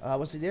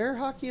 Was it air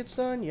hockey it's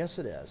done? Yes,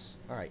 it is.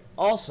 All right.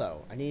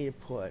 Also, I need to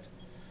put...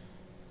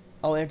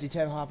 Oh, empty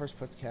 10 hoppers,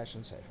 put the cash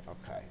in safe.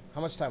 Okay. How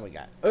much time we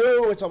got?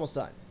 Oh, it's almost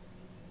done.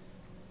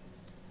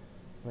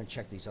 I'm going to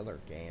check these other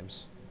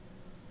games.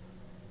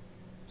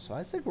 So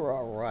I think we're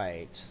all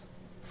right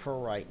for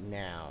right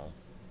now,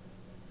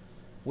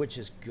 which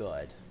is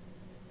good.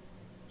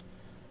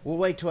 We'll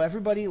wait till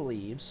everybody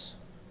leaves,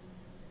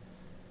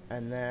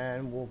 and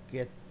then we'll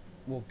get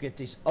we'll get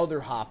these other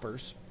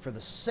hoppers for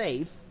the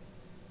safe.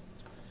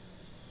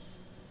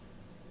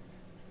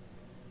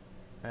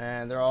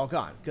 And they're all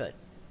gone. Good.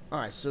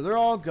 Alright, so they're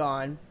all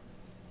gone,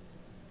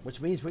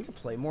 which means we can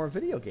play more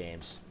video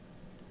games.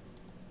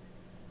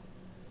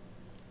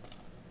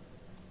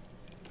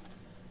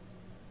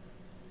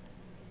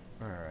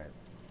 Alright.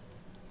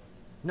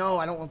 No,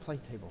 I don't want to play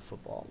table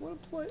football.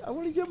 I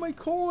want to get my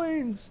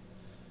coins.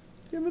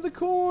 Give me the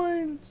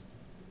coins.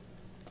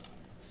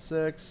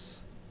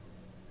 6,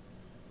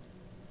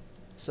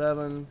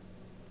 7.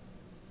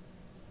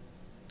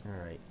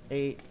 Alright,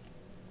 8,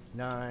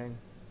 9,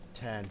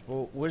 10.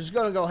 Well, we're just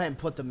going to go ahead and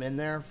put them in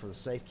there for the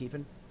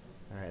safekeeping.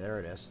 Alright, there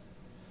it is.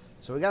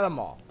 So we got them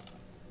all.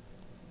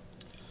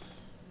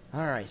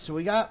 Alright, so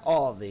we got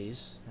all of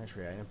these.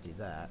 Actually, I emptied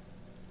that.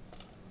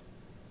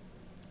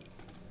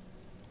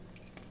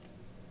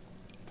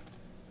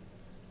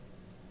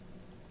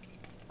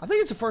 I think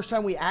it's the first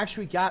time we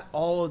actually got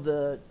all of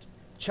the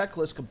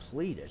checklists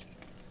completed.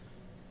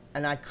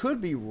 And I could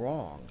be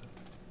wrong.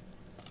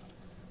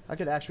 I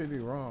could actually be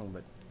wrong,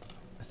 but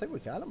I think we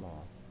got them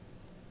all.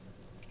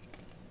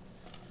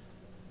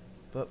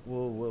 But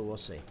we'll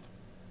see.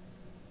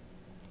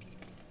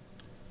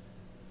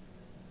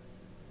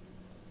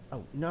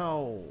 Oh,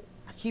 no.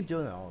 I keep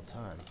doing that all the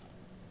time.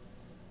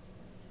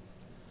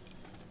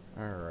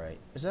 Alright.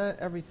 Is that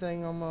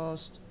everything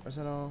almost? Is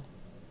that all?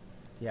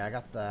 Yeah, I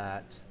got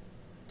that.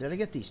 Did I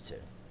get these two?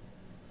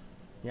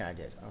 Yeah, I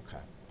did.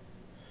 Okay.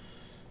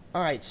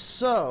 Alright,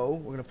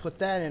 so we're going to put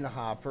that in a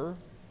hopper.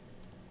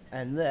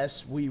 And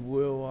this, we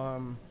will,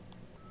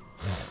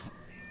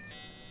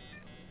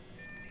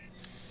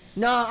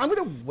 No, I'm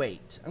going to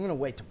wait. I'm going to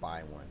wait to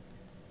buy one.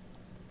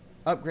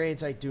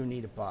 Upgrades I do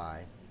need to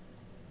buy.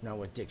 No,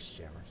 with Dick's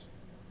Jammers.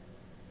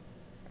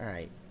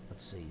 Alright,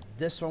 let's see.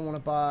 This one I want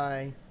to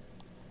buy.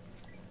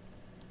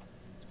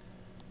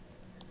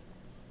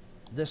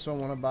 This one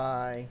I want to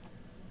buy.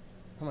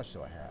 How much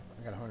do I have?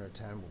 I got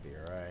 110, will be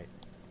alright.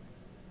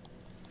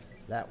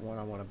 That one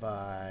I want to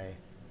buy.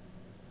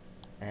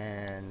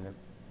 And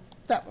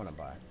that one I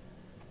buy.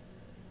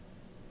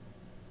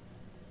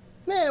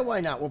 Nah,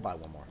 why not? We'll buy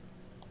one more.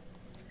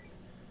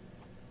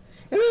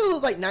 It really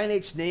look like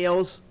 9H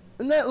Nails.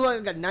 Doesn't that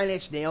look like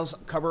 9H Nails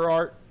cover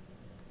art?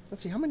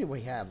 Let's see, how many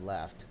we have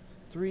left?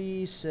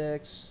 3,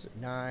 6,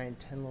 9,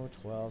 10, 11,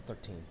 12,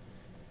 13.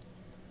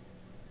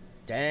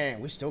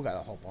 Dang, we still got a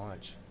whole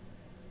bunch.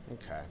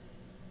 Okay.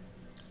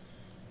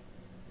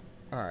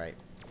 Alright.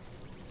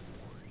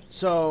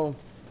 So,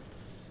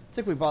 I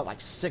think we bought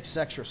like 6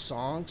 extra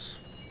songs.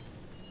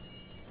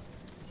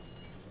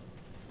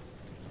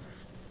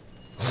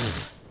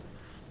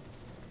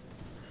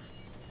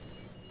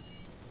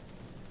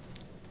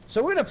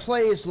 So we're going to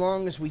play as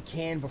long as we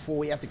can before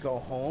we have to go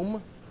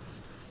home.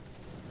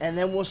 And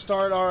then we'll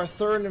start our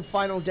third and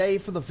final day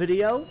for the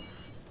video.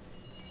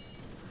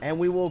 And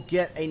we will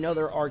get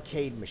another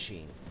arcade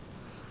machine.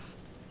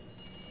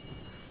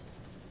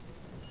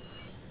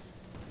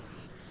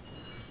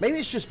 Maybe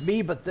it's just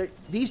me, but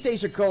these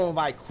days are going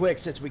by quick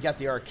since we got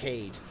the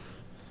arcade.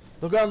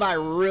 They're going by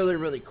really,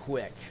 really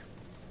quick.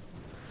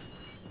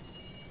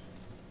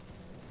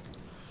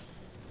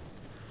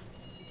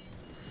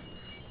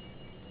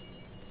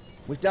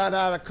 We've done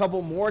out a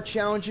couple more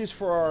challenges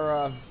for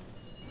our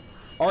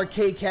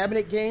arcade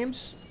cabinet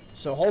games.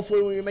 So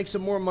hopefully we can make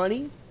some more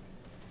money.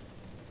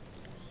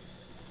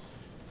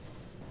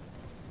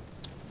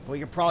 We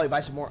could probably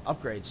buy some more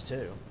upgrades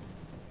too.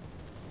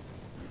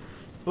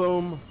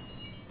 Boom.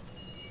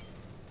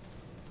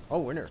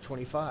 Oh, we're near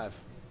 25.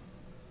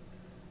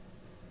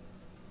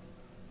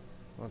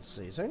 Let's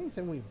see. Is there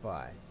anything we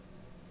buy?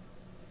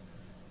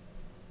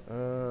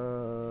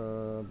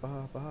 Oh,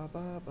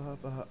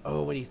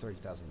 we need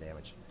 30,000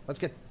 damage.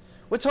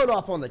 Let's hold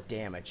off on the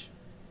damage.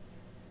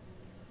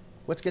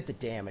 Let's get the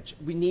damage.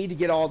 We need to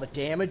get all the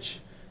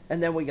damage,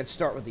 and then we can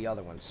start with the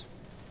other ones.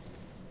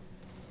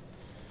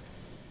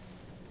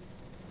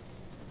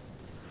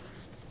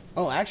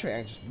 Oh, actually, I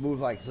can just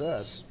move like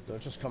this. They'll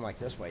just come like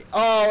this way.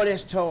 Oh, it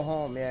is tow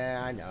home.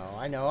 Yeah, I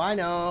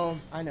know.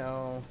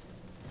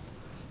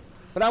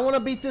 But I want to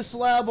beat this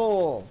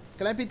level.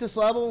 Can I beat this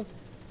level?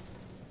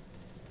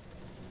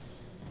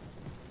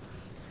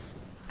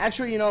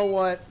 Actually, you know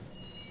what?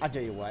 I'll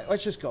tell you what.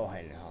 Let's just go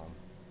ahead and home.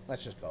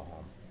 Let's just go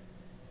home.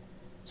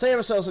 Save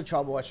ourselves the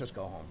trouble. Let's just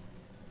go home.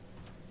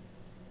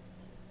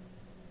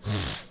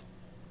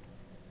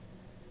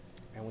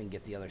 And we can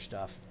get the other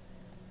stuff.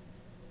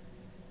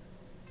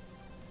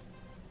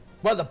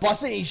 Well, the bus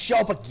didn't even show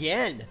up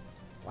again.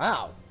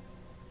 Wow.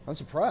 I'm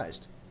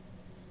surprised.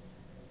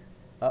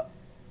 Alright.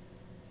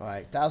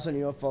 1,000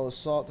 UFO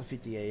assault.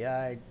 Defeat the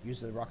AI.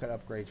 Use the rocket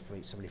upgrade to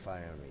defeat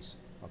 75 enemies.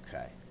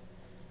 Okay.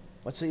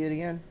 Let's see it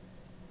again.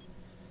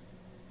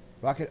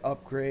 Rocket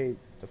upgrade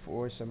to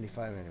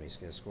 475 enemies.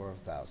 Get a score of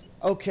 1,000.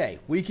 Okay.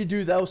 We can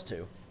do those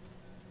two.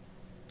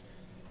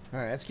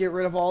 Alright. Let's get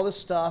rid of all this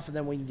stuff and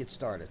then we can get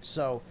started.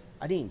 So,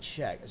 I didn't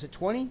check. Is it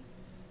 20?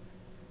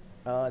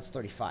 It's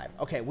 35.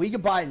 Okay, we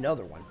could buy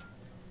another one.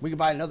 We could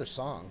buy another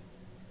song.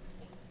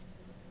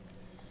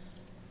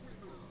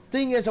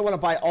 Thing is, I want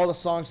to buy all the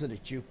songs in the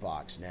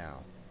jukebox now.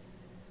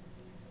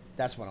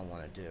 That's what I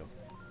want to do.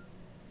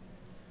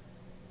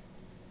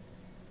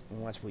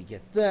 And once we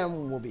get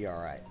them, we'll be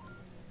alright.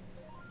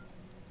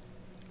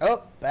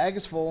 Oh, bag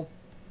is full.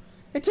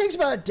 It takes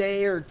about a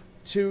day or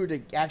two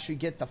to actually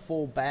get the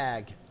full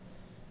bag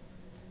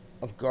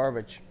of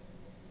garbage.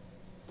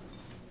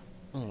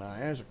 My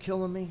eyes are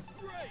killing me.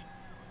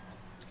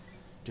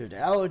 Due to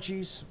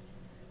allergies.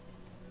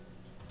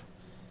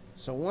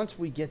 So once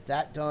we get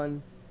that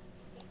done...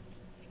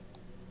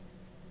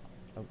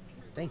 Oh,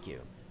 thank you.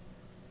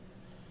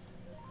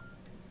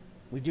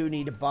 We do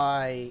need to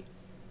buy...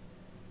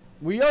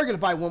 We are going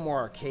to buy one more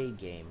arcade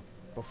game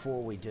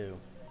before we do.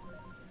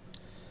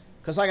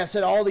 Because like I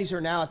said, all these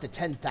are now at the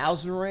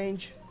 10,000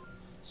 range.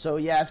 So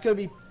yeah, it's going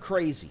to be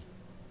crazy.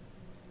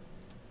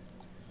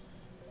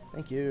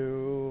 Thank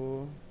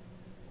you.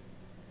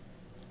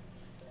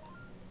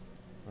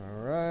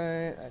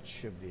 Alright, that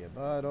should be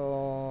about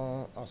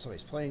all. Oh,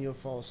 somebody's playing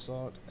UFO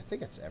Assault. I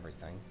think that's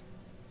everything.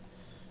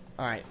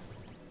 Alright.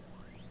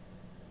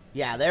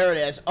 Yeah, there it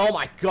is. Oh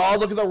my god,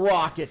 look at the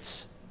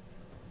rockets.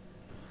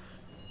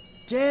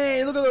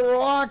 Dang, look at the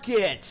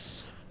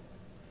rockets.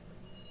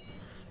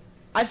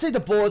 I say the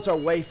bullets are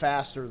way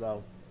faster,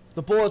 though.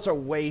 The bullets are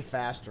way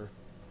faster.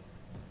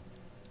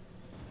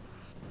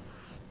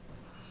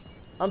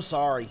 I'm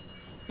sorry.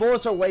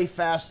 Bullets are way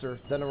faster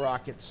than the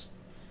rockets.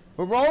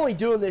 But we're only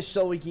doing this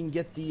so we can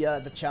get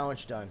the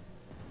challenge done.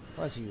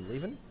 Why is he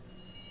leaving?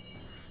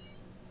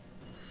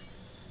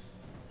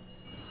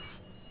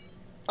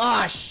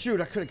 Ah,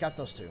 shoot, I could have got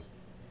those two.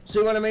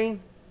 See what I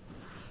mean?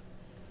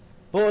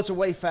 Bullets are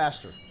way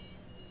faster.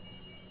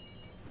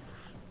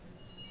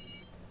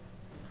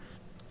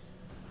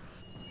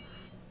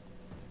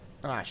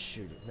 Ah,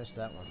 shoot, missed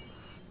that one.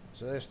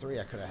 So there's 3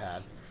 I could have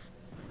had.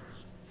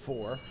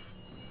 4.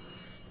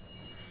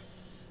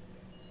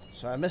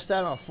 So I missed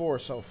out on 4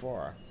 so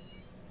far.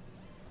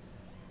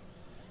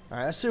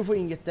 Alright, let's see if we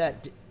can get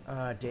that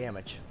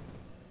damage.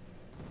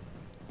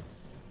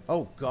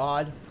 Oh,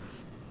 God.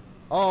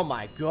 Oh,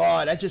 my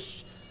God.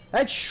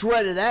 That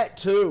shredded that,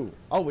 too.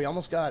 Oh, we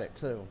almost got it,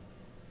 too.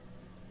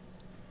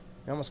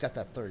 We almost got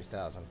that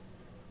 30,000.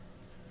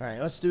 Alright,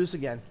 let's do this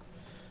again.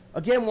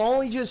 Again, we're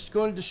only just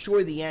going to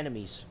destroy the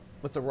enemies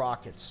with the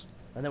rockets.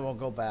 And then we'll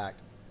go back.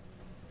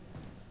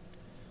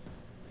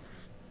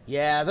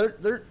 Yeah,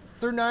 they're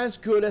not as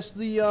good as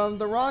the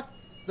rock.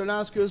 They're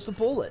not as good as the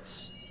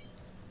bullets.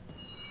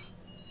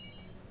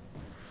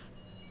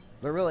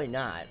 They're really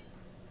not.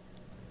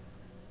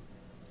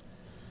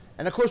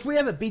 And of course, we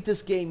haven't beat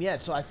this game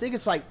yet, so I think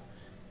it's like,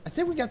 I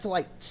think we got to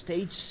like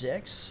stage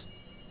 6.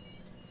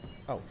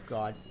 Oh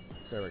God,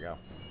 there we go.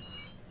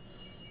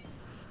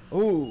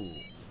 Ooh,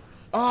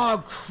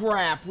 oh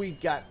crap, we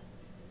got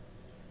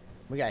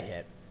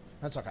hit.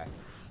 That's okay.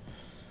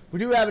 We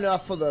do have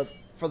enough for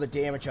the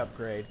damage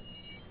upgrade.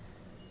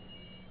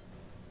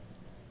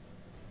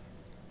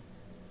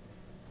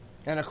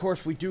 And of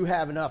course, we do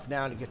have enough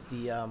now to get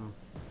the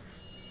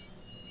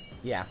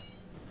yeah.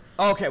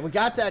 Okay, we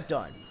got that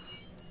done.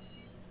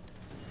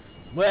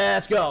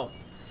 Let's go.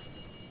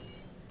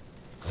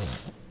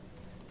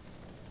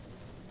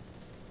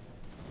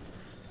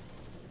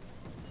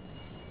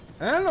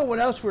 I don't know what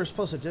else we're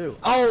supposed to do.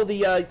 Oh,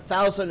 the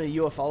 1,000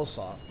 UFO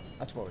saw.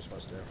 That's what we're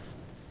supposed to do.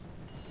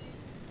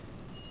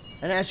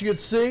 And as you can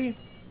see,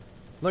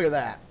 look at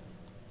that.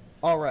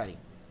 Already.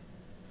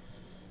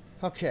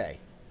 Okay.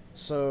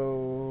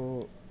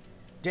 So,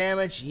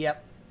 damage,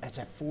 yep. That's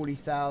at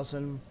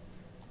 40,000.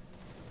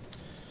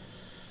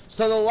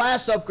 So the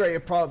last upgrade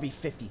would probably be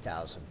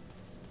 50,000.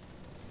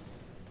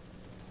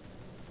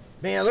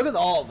 Man, look at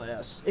all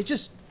this. It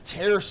just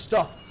tears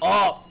stuff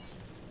up.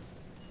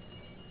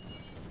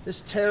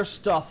 Just tears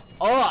stuff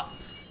up.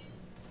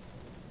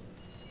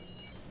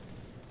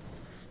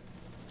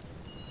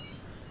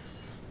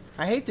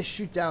 I hate to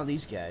shoot down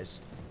these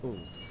guys. Ooh.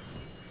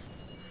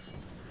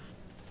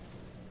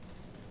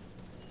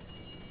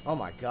 Oh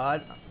my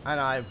God. And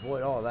I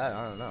avoid all that.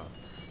 I don't know.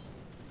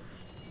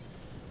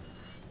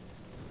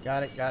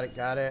 Got it, got it,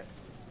 got it.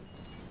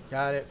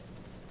 Got it.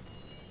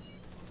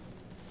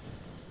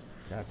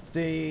 Got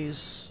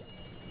these.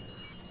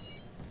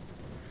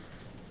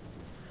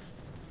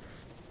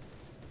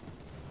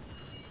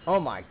 Oh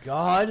my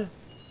God.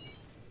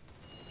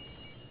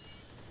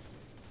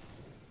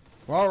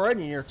 We're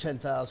already near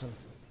 10,000.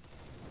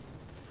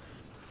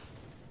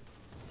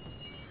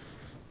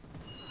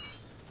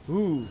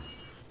 Ooh. I'm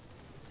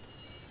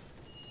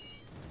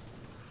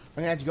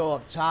gonna have to go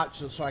up top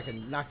so I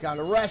can knock down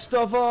the rest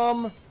of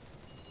them.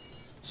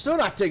 Still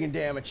not taking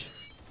damage.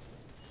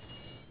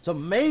 It's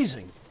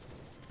amazing.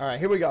 Alright,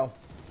 here we go.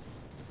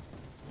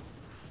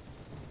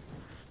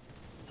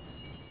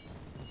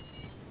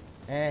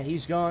 And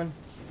he's gone.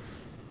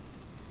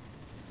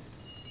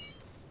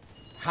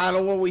 How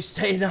long will we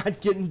stay not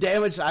getting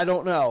damaged? I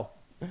don't know.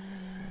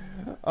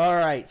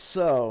 Alright,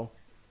 so.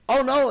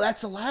 Oh no,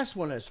 that's the last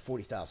one is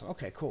 40,000.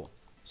 Okay, cool.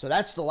 So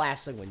that's the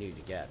last thing we need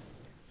to get.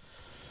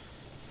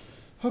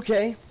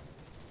 Okay.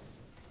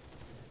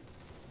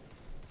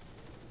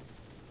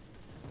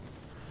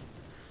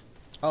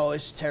 Oh,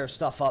 it's tear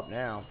stuff up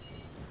now.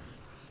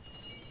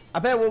 I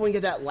bet when we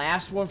get that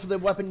last one for the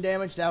weapon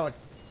damage, that would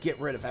get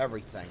rid of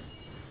everything.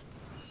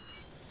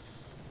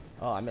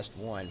 Oh, I missed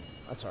one.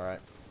 That's alright.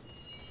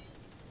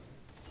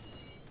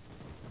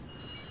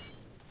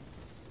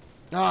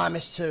 Oh, I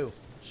missed two.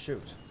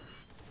 Shoot.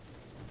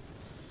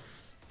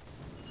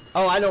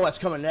 Oh, I know what's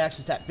coming next.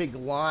 It's that big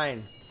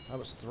line. That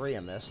was three I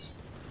missed.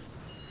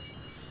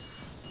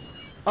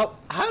 Oh,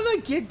 how did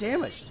I get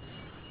damaged?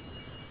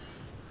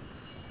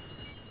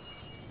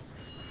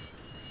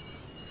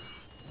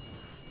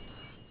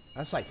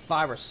 That's like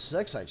 5 or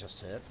 6 I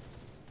just hit.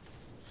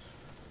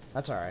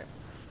 That's alright.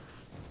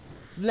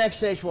 Next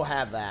stage we'll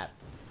have that.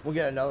 We'll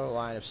get another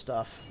line of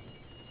stuff.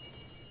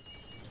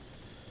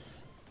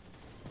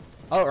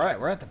 Alright,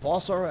 we're at the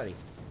boss already.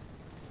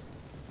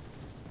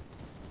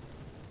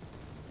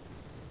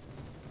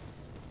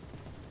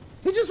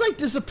 He just like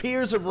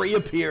disappears and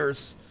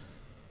reappears.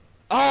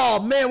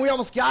 Oh man, we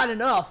almost got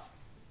enough.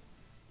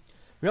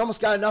 We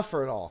almost got enough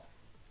for it all.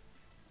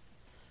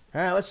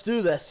 Alright, let's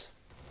do this.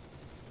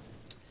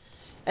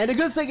 And the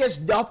good thing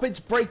is nothing's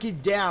breaking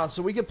down,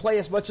 so we can play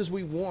as much as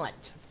we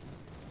want.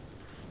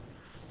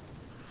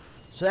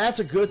 So that's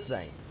a good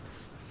thing.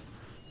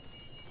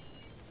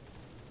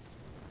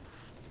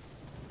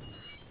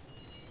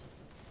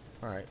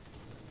 Alright.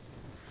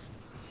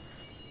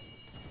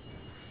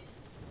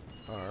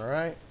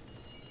 Alright.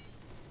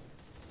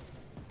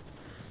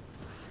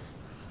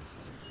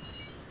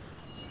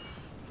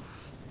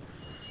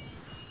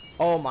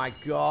 Oh my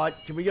god.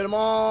 Can we get them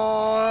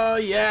all?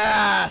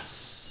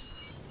 Yes!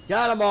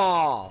 Got them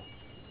all!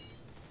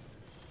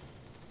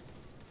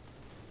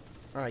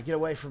 Alright, get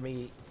away from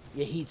me,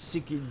 you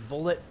heat-seeking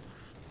bullet.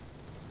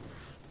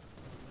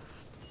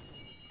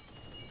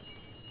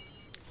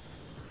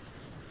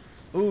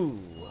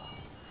 Ooh.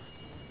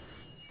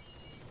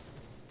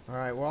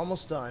 Alright, we're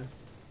almost done.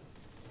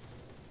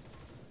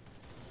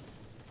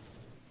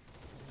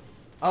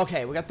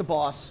 Okay, we got the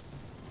boss.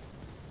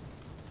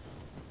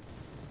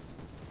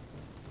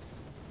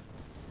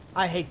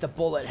 I hate the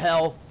bullet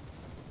hell.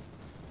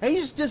 And he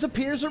just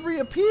disappears and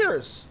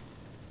reappears.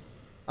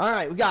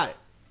 Alright, we got it.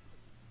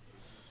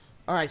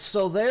 Alright,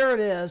 so there it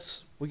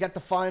is. We got the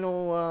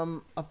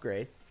final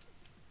upgrade.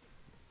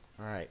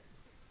 Alright.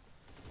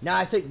 Now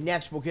I think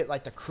next we'll get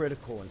like the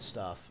critical and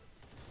stuff.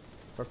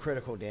 For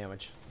critical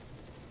damage.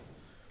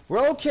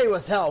 We're okay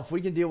with health.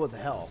 We can deal with the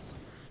health.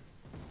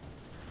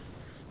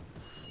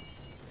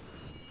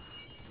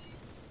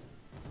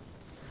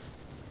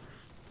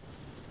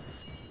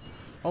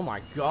 Oh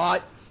my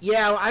god.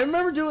 Yeah, I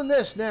remember doing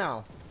this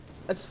now.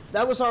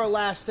 That was our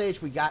last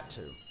stage we got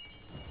to.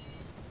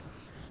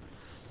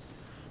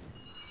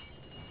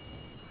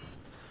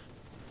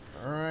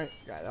 Alright,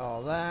 got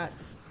all that.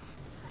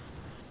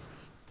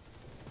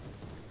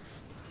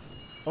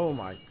 Oh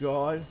my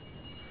god.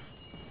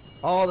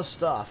 All the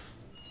stuff.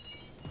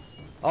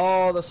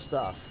 All the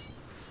stuff.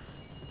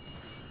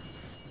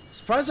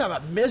 Surprised I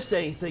haven't missed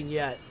anything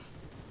yet.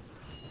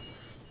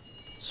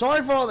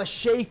 Sorry for all the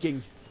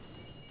shaking.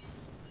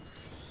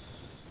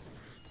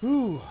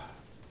 Whew.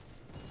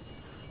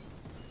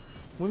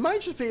 We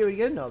might just be able to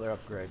get another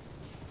upgrade.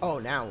 Oh,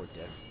 now we're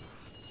dead.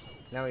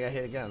 Now we got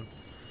hit again.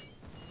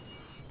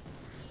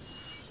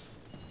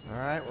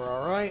 Alright, we're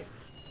alright.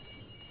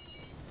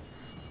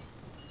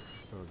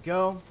 There we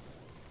go.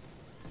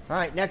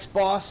 Alright, next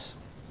boss.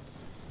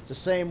 It's the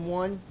same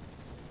one.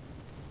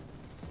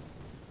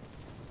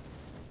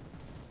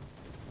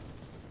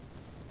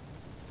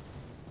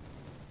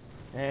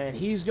 And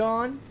he's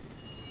gone.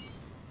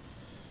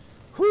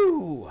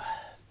 Whew.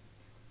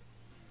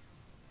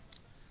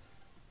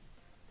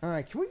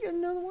 Alright, can we get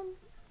another one?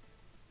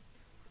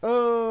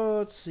 Oh,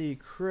 let's see.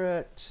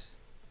 Crit.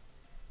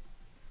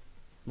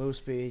 Move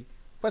speed.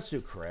 Let's do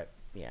crit.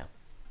 Yeah.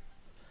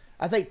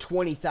 I think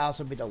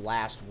 20,000 would be the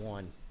last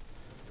one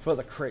for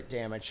the crit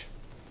damage.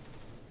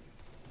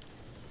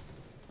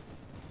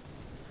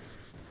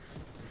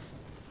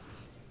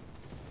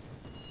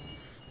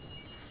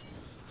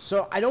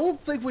 So, I don't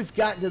think we've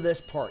gotten to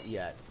this part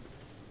yet.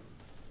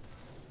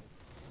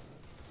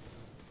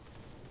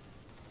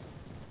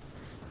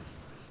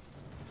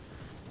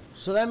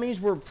 So that means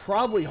we're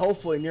probably,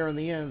 hopefully, nearing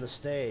the end of the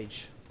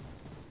stage.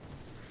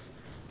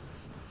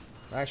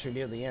 We're actually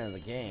near the end of the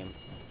game.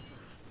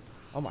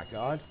 Oh my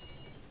god.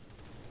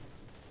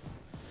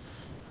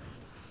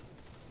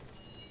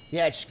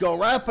 Yeah, just go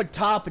right up on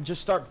top and just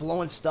start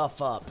blowing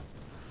stuff up.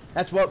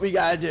 That's what we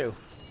gotta do.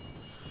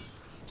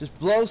 Just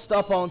blow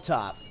stuff on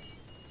top.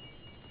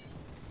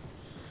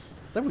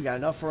 I think we got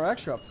enough for an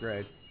extra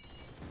upgrade.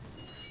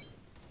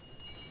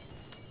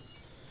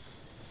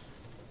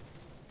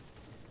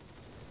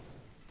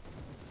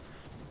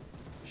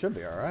 Should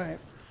be alright.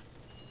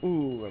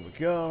 Ooh, there we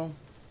go.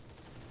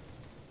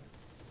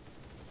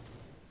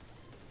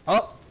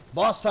 Oh,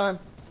 boss time.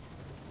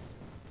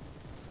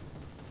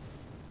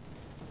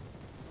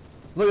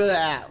 Look at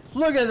that.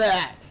 Look at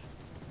that.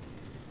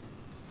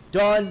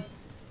 Done.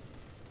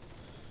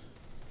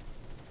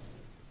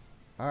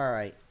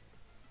 Alright.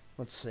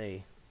 Let's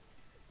see.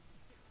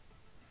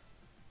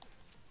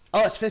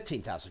 Oh, it's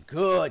 15,000.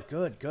 Good,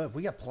 good, good.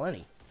 We got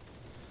plenty.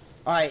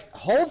 All right.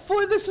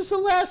 Hopefully this is the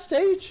last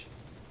stage.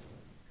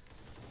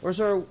 Or is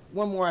there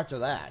one more after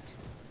that?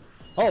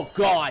 Oh,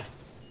 God.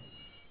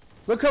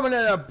 We're coming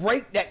at a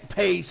breakneck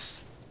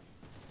pace.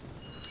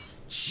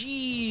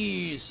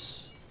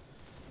 Jeez.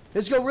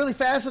 Let's go really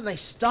fast and they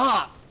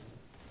stop.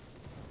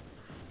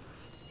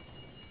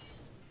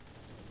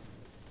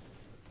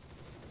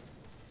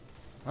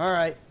 All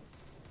right.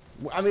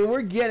 I mean,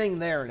 we're getting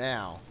there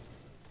now.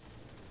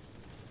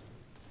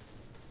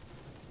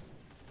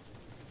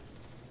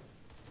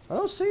 I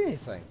don't see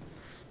anything.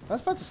 I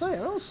was about to say, I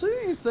don't see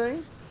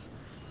anything.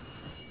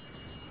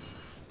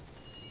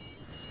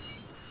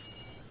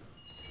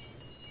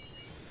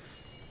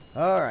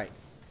 All right.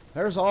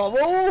 There's all.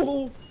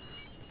 Oh!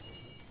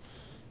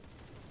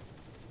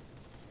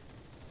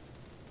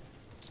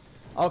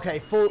 Okay,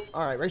 full.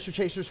 All right, Racer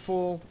Chaser's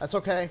full. That's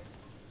okay.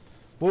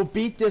 We'll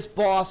beat this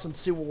boss and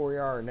see where we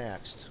are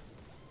next.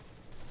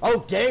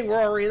 Oh, dang, we're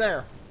already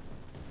there.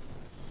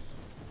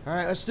 All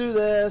right, let's do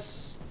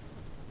this.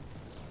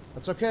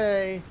 That's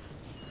okay.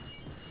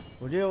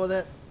 We'll deal with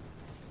it.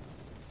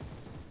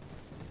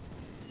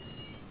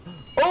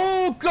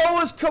 Oh, goal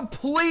is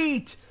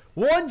complete.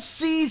 1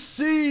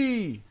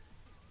 CC.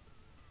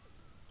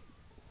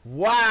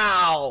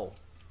 Wow.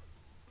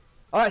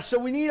 All right, so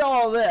we need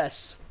all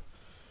this.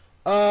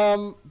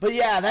 But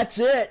yeah, that's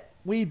it.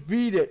 We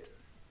beat it.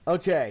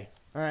 Okay.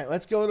 All right,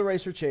 let's go to the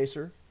Racer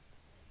Chaser.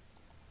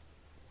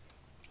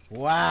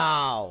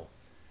 Wow.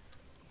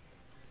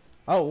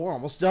 Oh, we're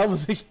almost done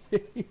with the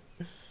game.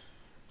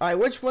 All right,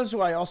 which ones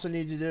do I also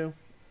need to do?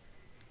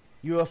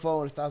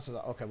 UFO and 1,000.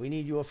 Okay, we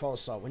need UFO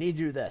assault. We need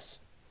to do this.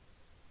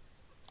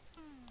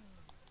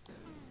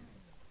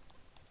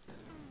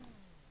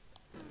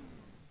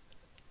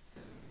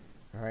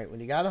 All right, when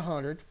you got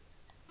 100.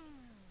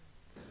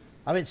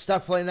 I've been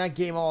stuck playing that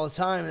game all the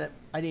time that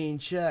I didn't even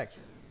check.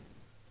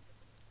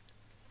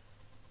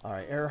 All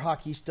right, air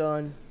hockey's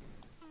done.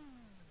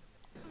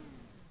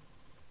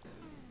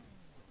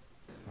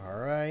 All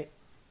right.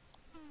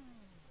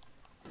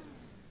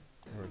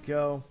 There we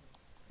go.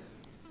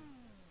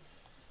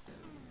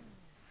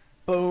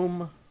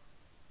 Boom.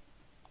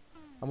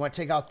 I'm going to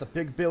take out the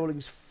big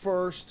buildings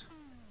first.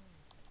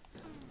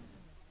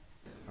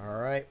 All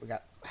right, we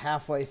got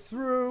halfway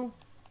through.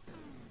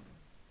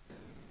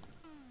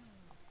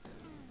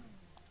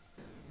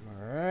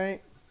 All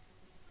right.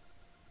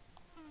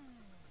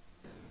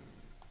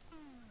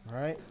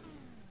 All right.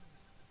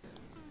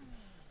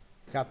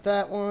 Got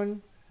that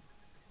one.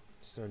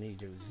 Still need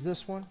to do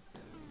this one.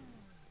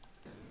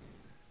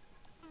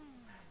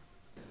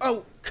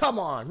 Oh, come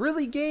on.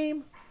 Really,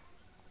 game?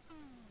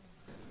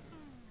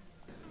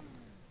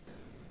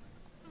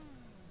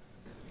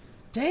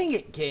 Dang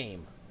it,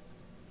 game.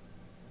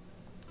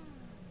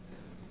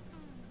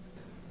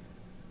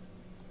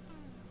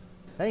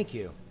 Thank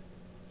you.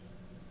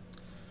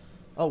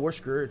 Oh, we're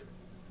screwed.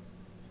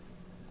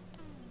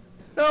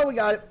 No, we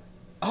got it.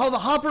 Oh, the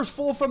hopper's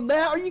full from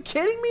that? Are you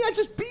kidding me? I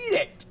just beat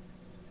it.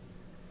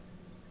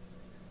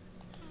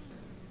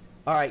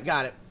 All right,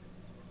 got it.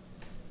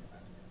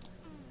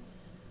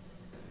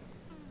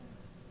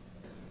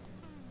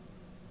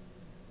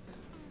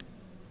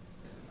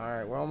 All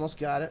right, we almost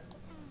got it.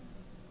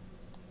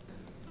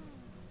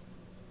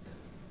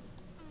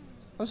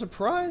 I'm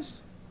surprised.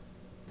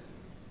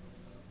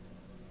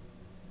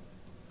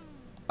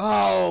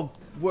 Oh,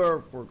 we're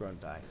going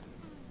to die.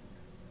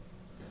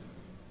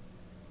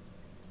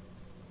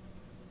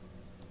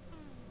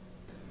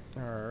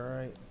 All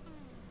right.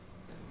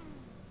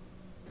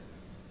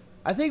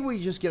 I think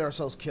we just get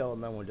ourselves killed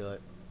and then we'll do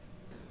it.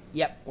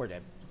 Yep, we're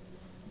dead.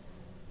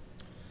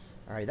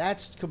 All right,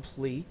 that's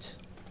complete.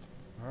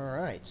 All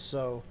right,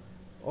 so,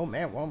 oh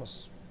man, we're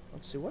almost.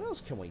 Let's see, what else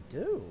can we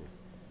do?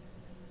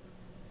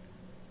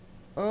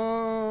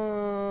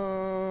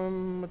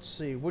 Let's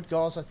see, wood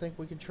galls. I think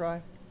we can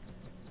try.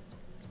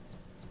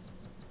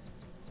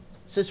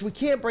 Since we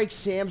can't break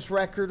Sam's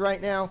record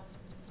right now,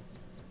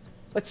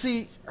 let's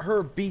see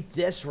her beat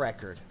this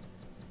record.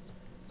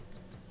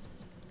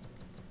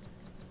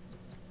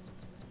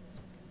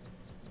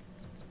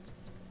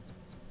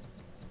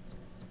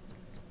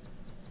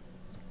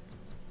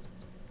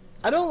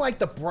 I don't like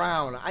the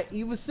brown.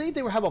 You would think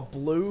they would have a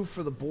blue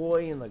for the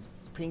boy and the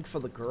pink for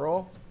the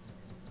girl.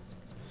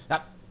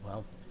 Ah,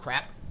 well,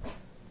 crap.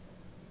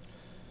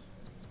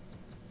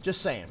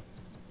 Just saying.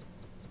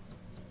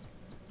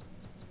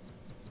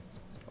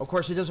 Of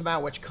course, it doesn't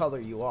matter which color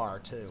you are,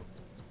 too.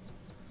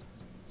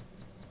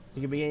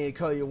 You can be any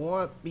color you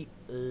want.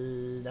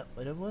 Not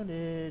what I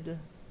wanted.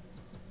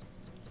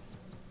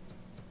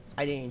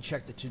 I didn't even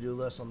check the to-do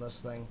list on this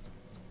thing.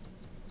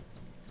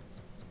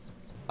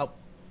 Oh.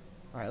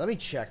 Alright, let me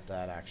check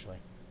that, actually.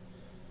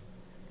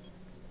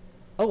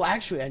 Oh,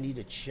 actually, I need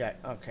to check.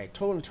 Okay,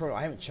 Toad and Turtle.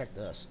 I haven't checked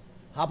this.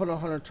 Hop on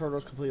 100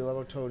 turtles, complete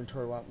level. Toad and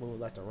Turtle out, move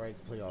left or right,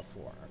 complete all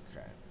 4.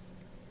 Okay.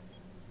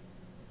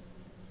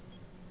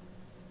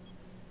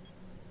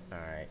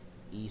 Alright.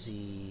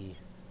 Easy.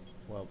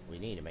 Well, we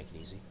need to make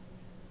it easy.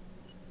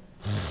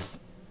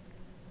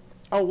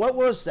 Oh, what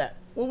was that?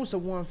 What was the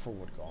one for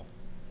wood goal?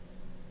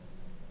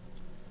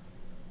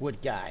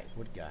 Wood guy.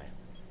 Wood guy.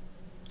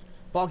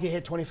 Ball get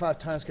hit 25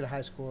 times, get a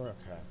high score.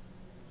 Okay.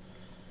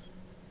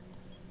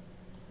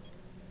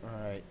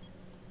 Alright.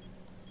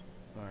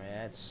 Alright,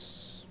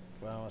 that's...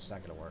 Well, it's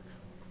not going to work.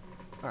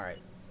 Alright.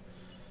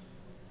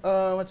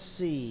 Let's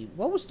see.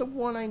 What was the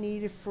one I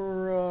needed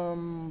for,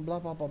 blah,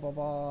 blah, blah, blah,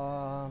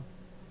 blah.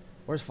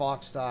 Where's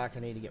Fox stock? I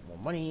need to get more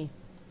money.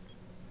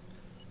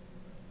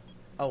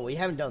 Oh, we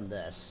haven't done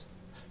this.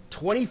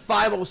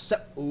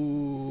 2507.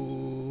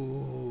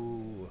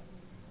 Ooh.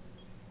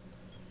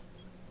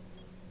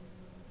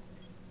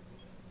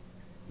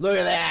 Look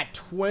at that.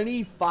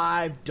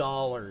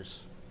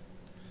 $25.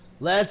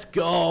 Let's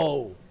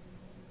go.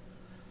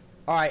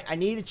 Alright, I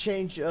need to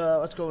change,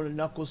 let's go to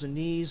knuckles and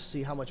knees,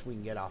 see how much we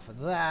can get off of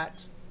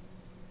that.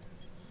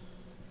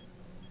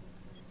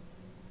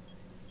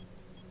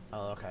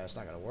 Oh, okay, it's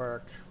not going to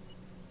work.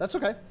 That's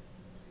okay.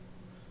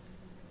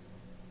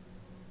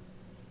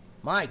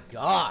 My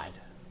God.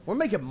 We're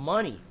making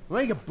money.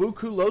 We're making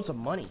buku loads of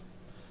money.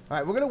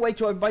 Alright, we're going to wait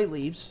till everybody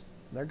leaves.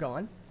 They're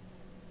gone.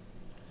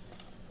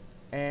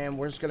 And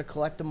we're just going to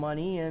collect the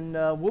money, and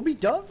we'll be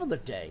done for the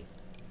day.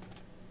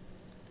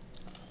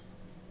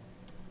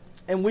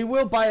 And we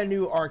will buy a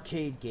new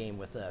arcade game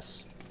with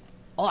this.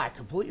 Oh, I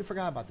completely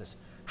forgot about this.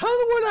 How in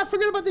the world did I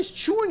forget about this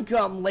chewing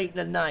gum late in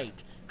the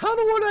night? How in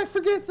the world did I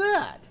forget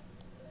that?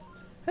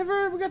 Have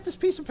I ever got this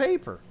piece of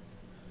paper?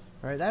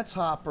 Alright, that's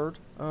hoppered.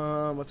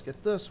 Let's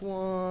get this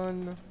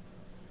one.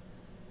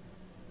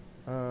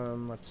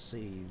 Let's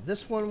see.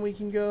 This one we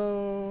can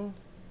go.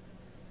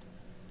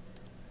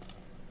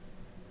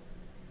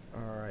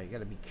 Alright,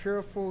 gotta be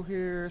careful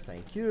here.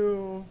 Thank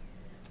you.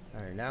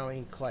 Alright, now we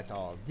can collect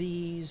all of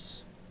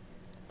these.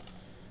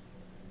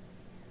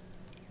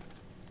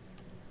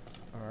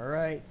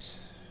 Alright.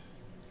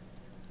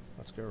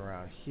 Let's go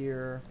around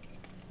here.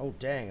 Oh,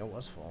 dang, it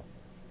was full.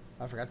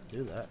 I forgot to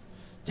do that.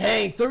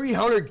 Dang,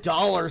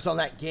 $300 on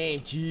that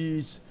game.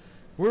 Jeez.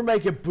 We're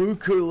making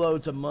buku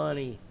loads of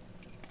money.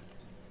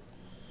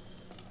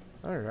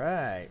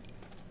 Alright.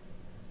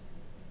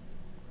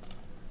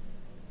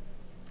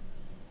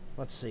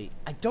 Let's see.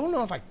 I don't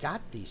know if I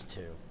got these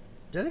two.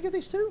 Did I get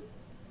these two?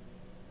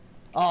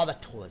 Oh, the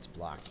toilet's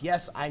blocked.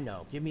 Yes, I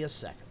know. Give me a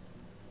second.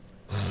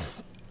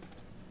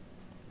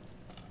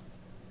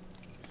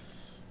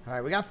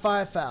 Alright, we got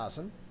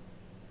 5,000.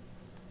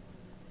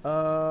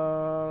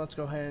 Let's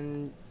go ahead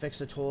and fix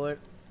the toilet.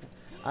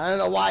 I don't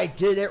know why I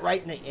did it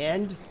right in the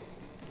end.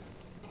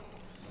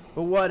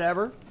 But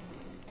whatever.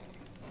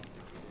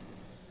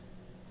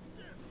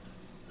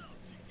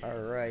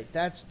 Alright,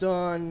 that's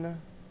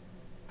done.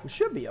 We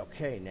should be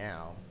okay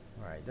now.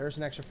 Alright, there's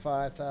an extra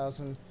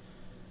 5,000.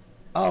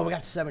 Oh, we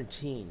got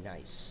 17.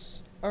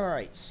 Nice.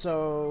 Alright,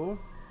 so...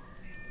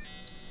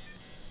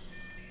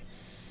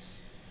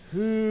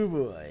 Oh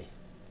boy.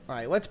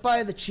 Alright, let's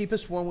buy the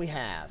cheapest one we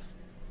have.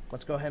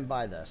 Let's go ahead and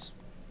buy this.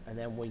 And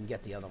then we can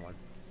get the other one.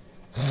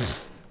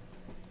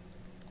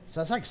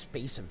 So it's like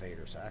Space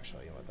Invaders,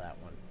 actually, with that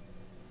one.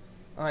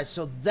 Alright,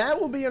 so that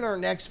will be in our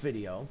next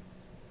video.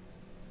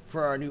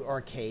 For our new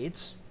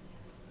arcades.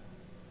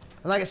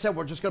 And like I said,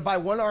 we're just going to buy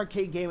one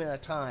arcade game at a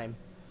time.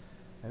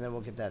 And then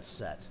we'll get that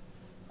set.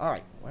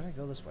 Alright, why did I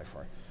go this way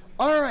for?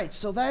 Alright,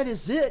 so that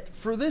is it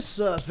for this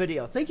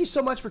video. Thank you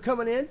so much for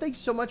coming in. Thank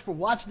you so much for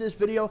watching this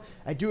video.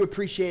 I do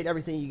appreciate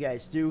everything you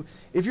guys do.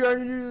 If you're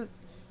new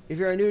to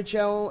the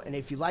channel and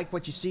if you like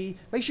what you see,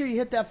 make sure you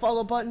hit that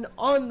follow button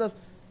on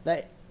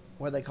that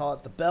what do they call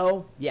it, the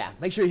bell. Yeah,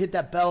 make sure you hit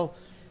that bell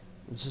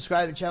and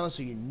subscribe to the channel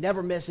so you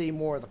never miss any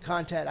more of the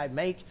content I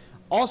make.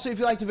 Also, if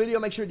you like the video,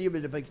 make sure to give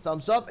it a big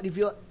thumbs up. And if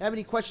you have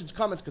any questions,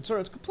 comments,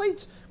 concerns,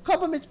 complaints,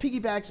 compliments,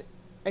 piggybacks,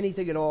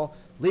 anything at all,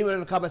 leave it in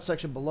the comment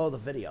section below the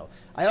video.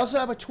 I also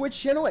have a Twitch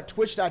channel at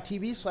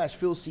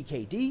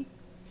twitch.tv/PhilCKD,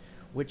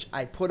 which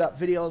I put up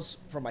videos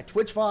from my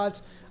Twitch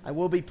VODs. I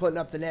will be putting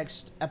up the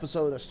next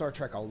episode of Star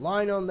Trek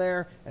Online on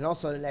there, and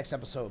also the next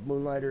episode of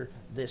Moonlighter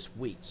this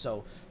week.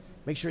 So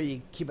make sure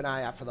you keep an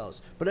eye out for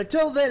those. But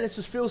until then, this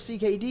is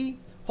PhilCKD.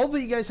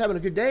 Hopefully you guys having a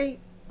good day,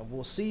 and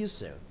we'll see you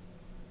soon.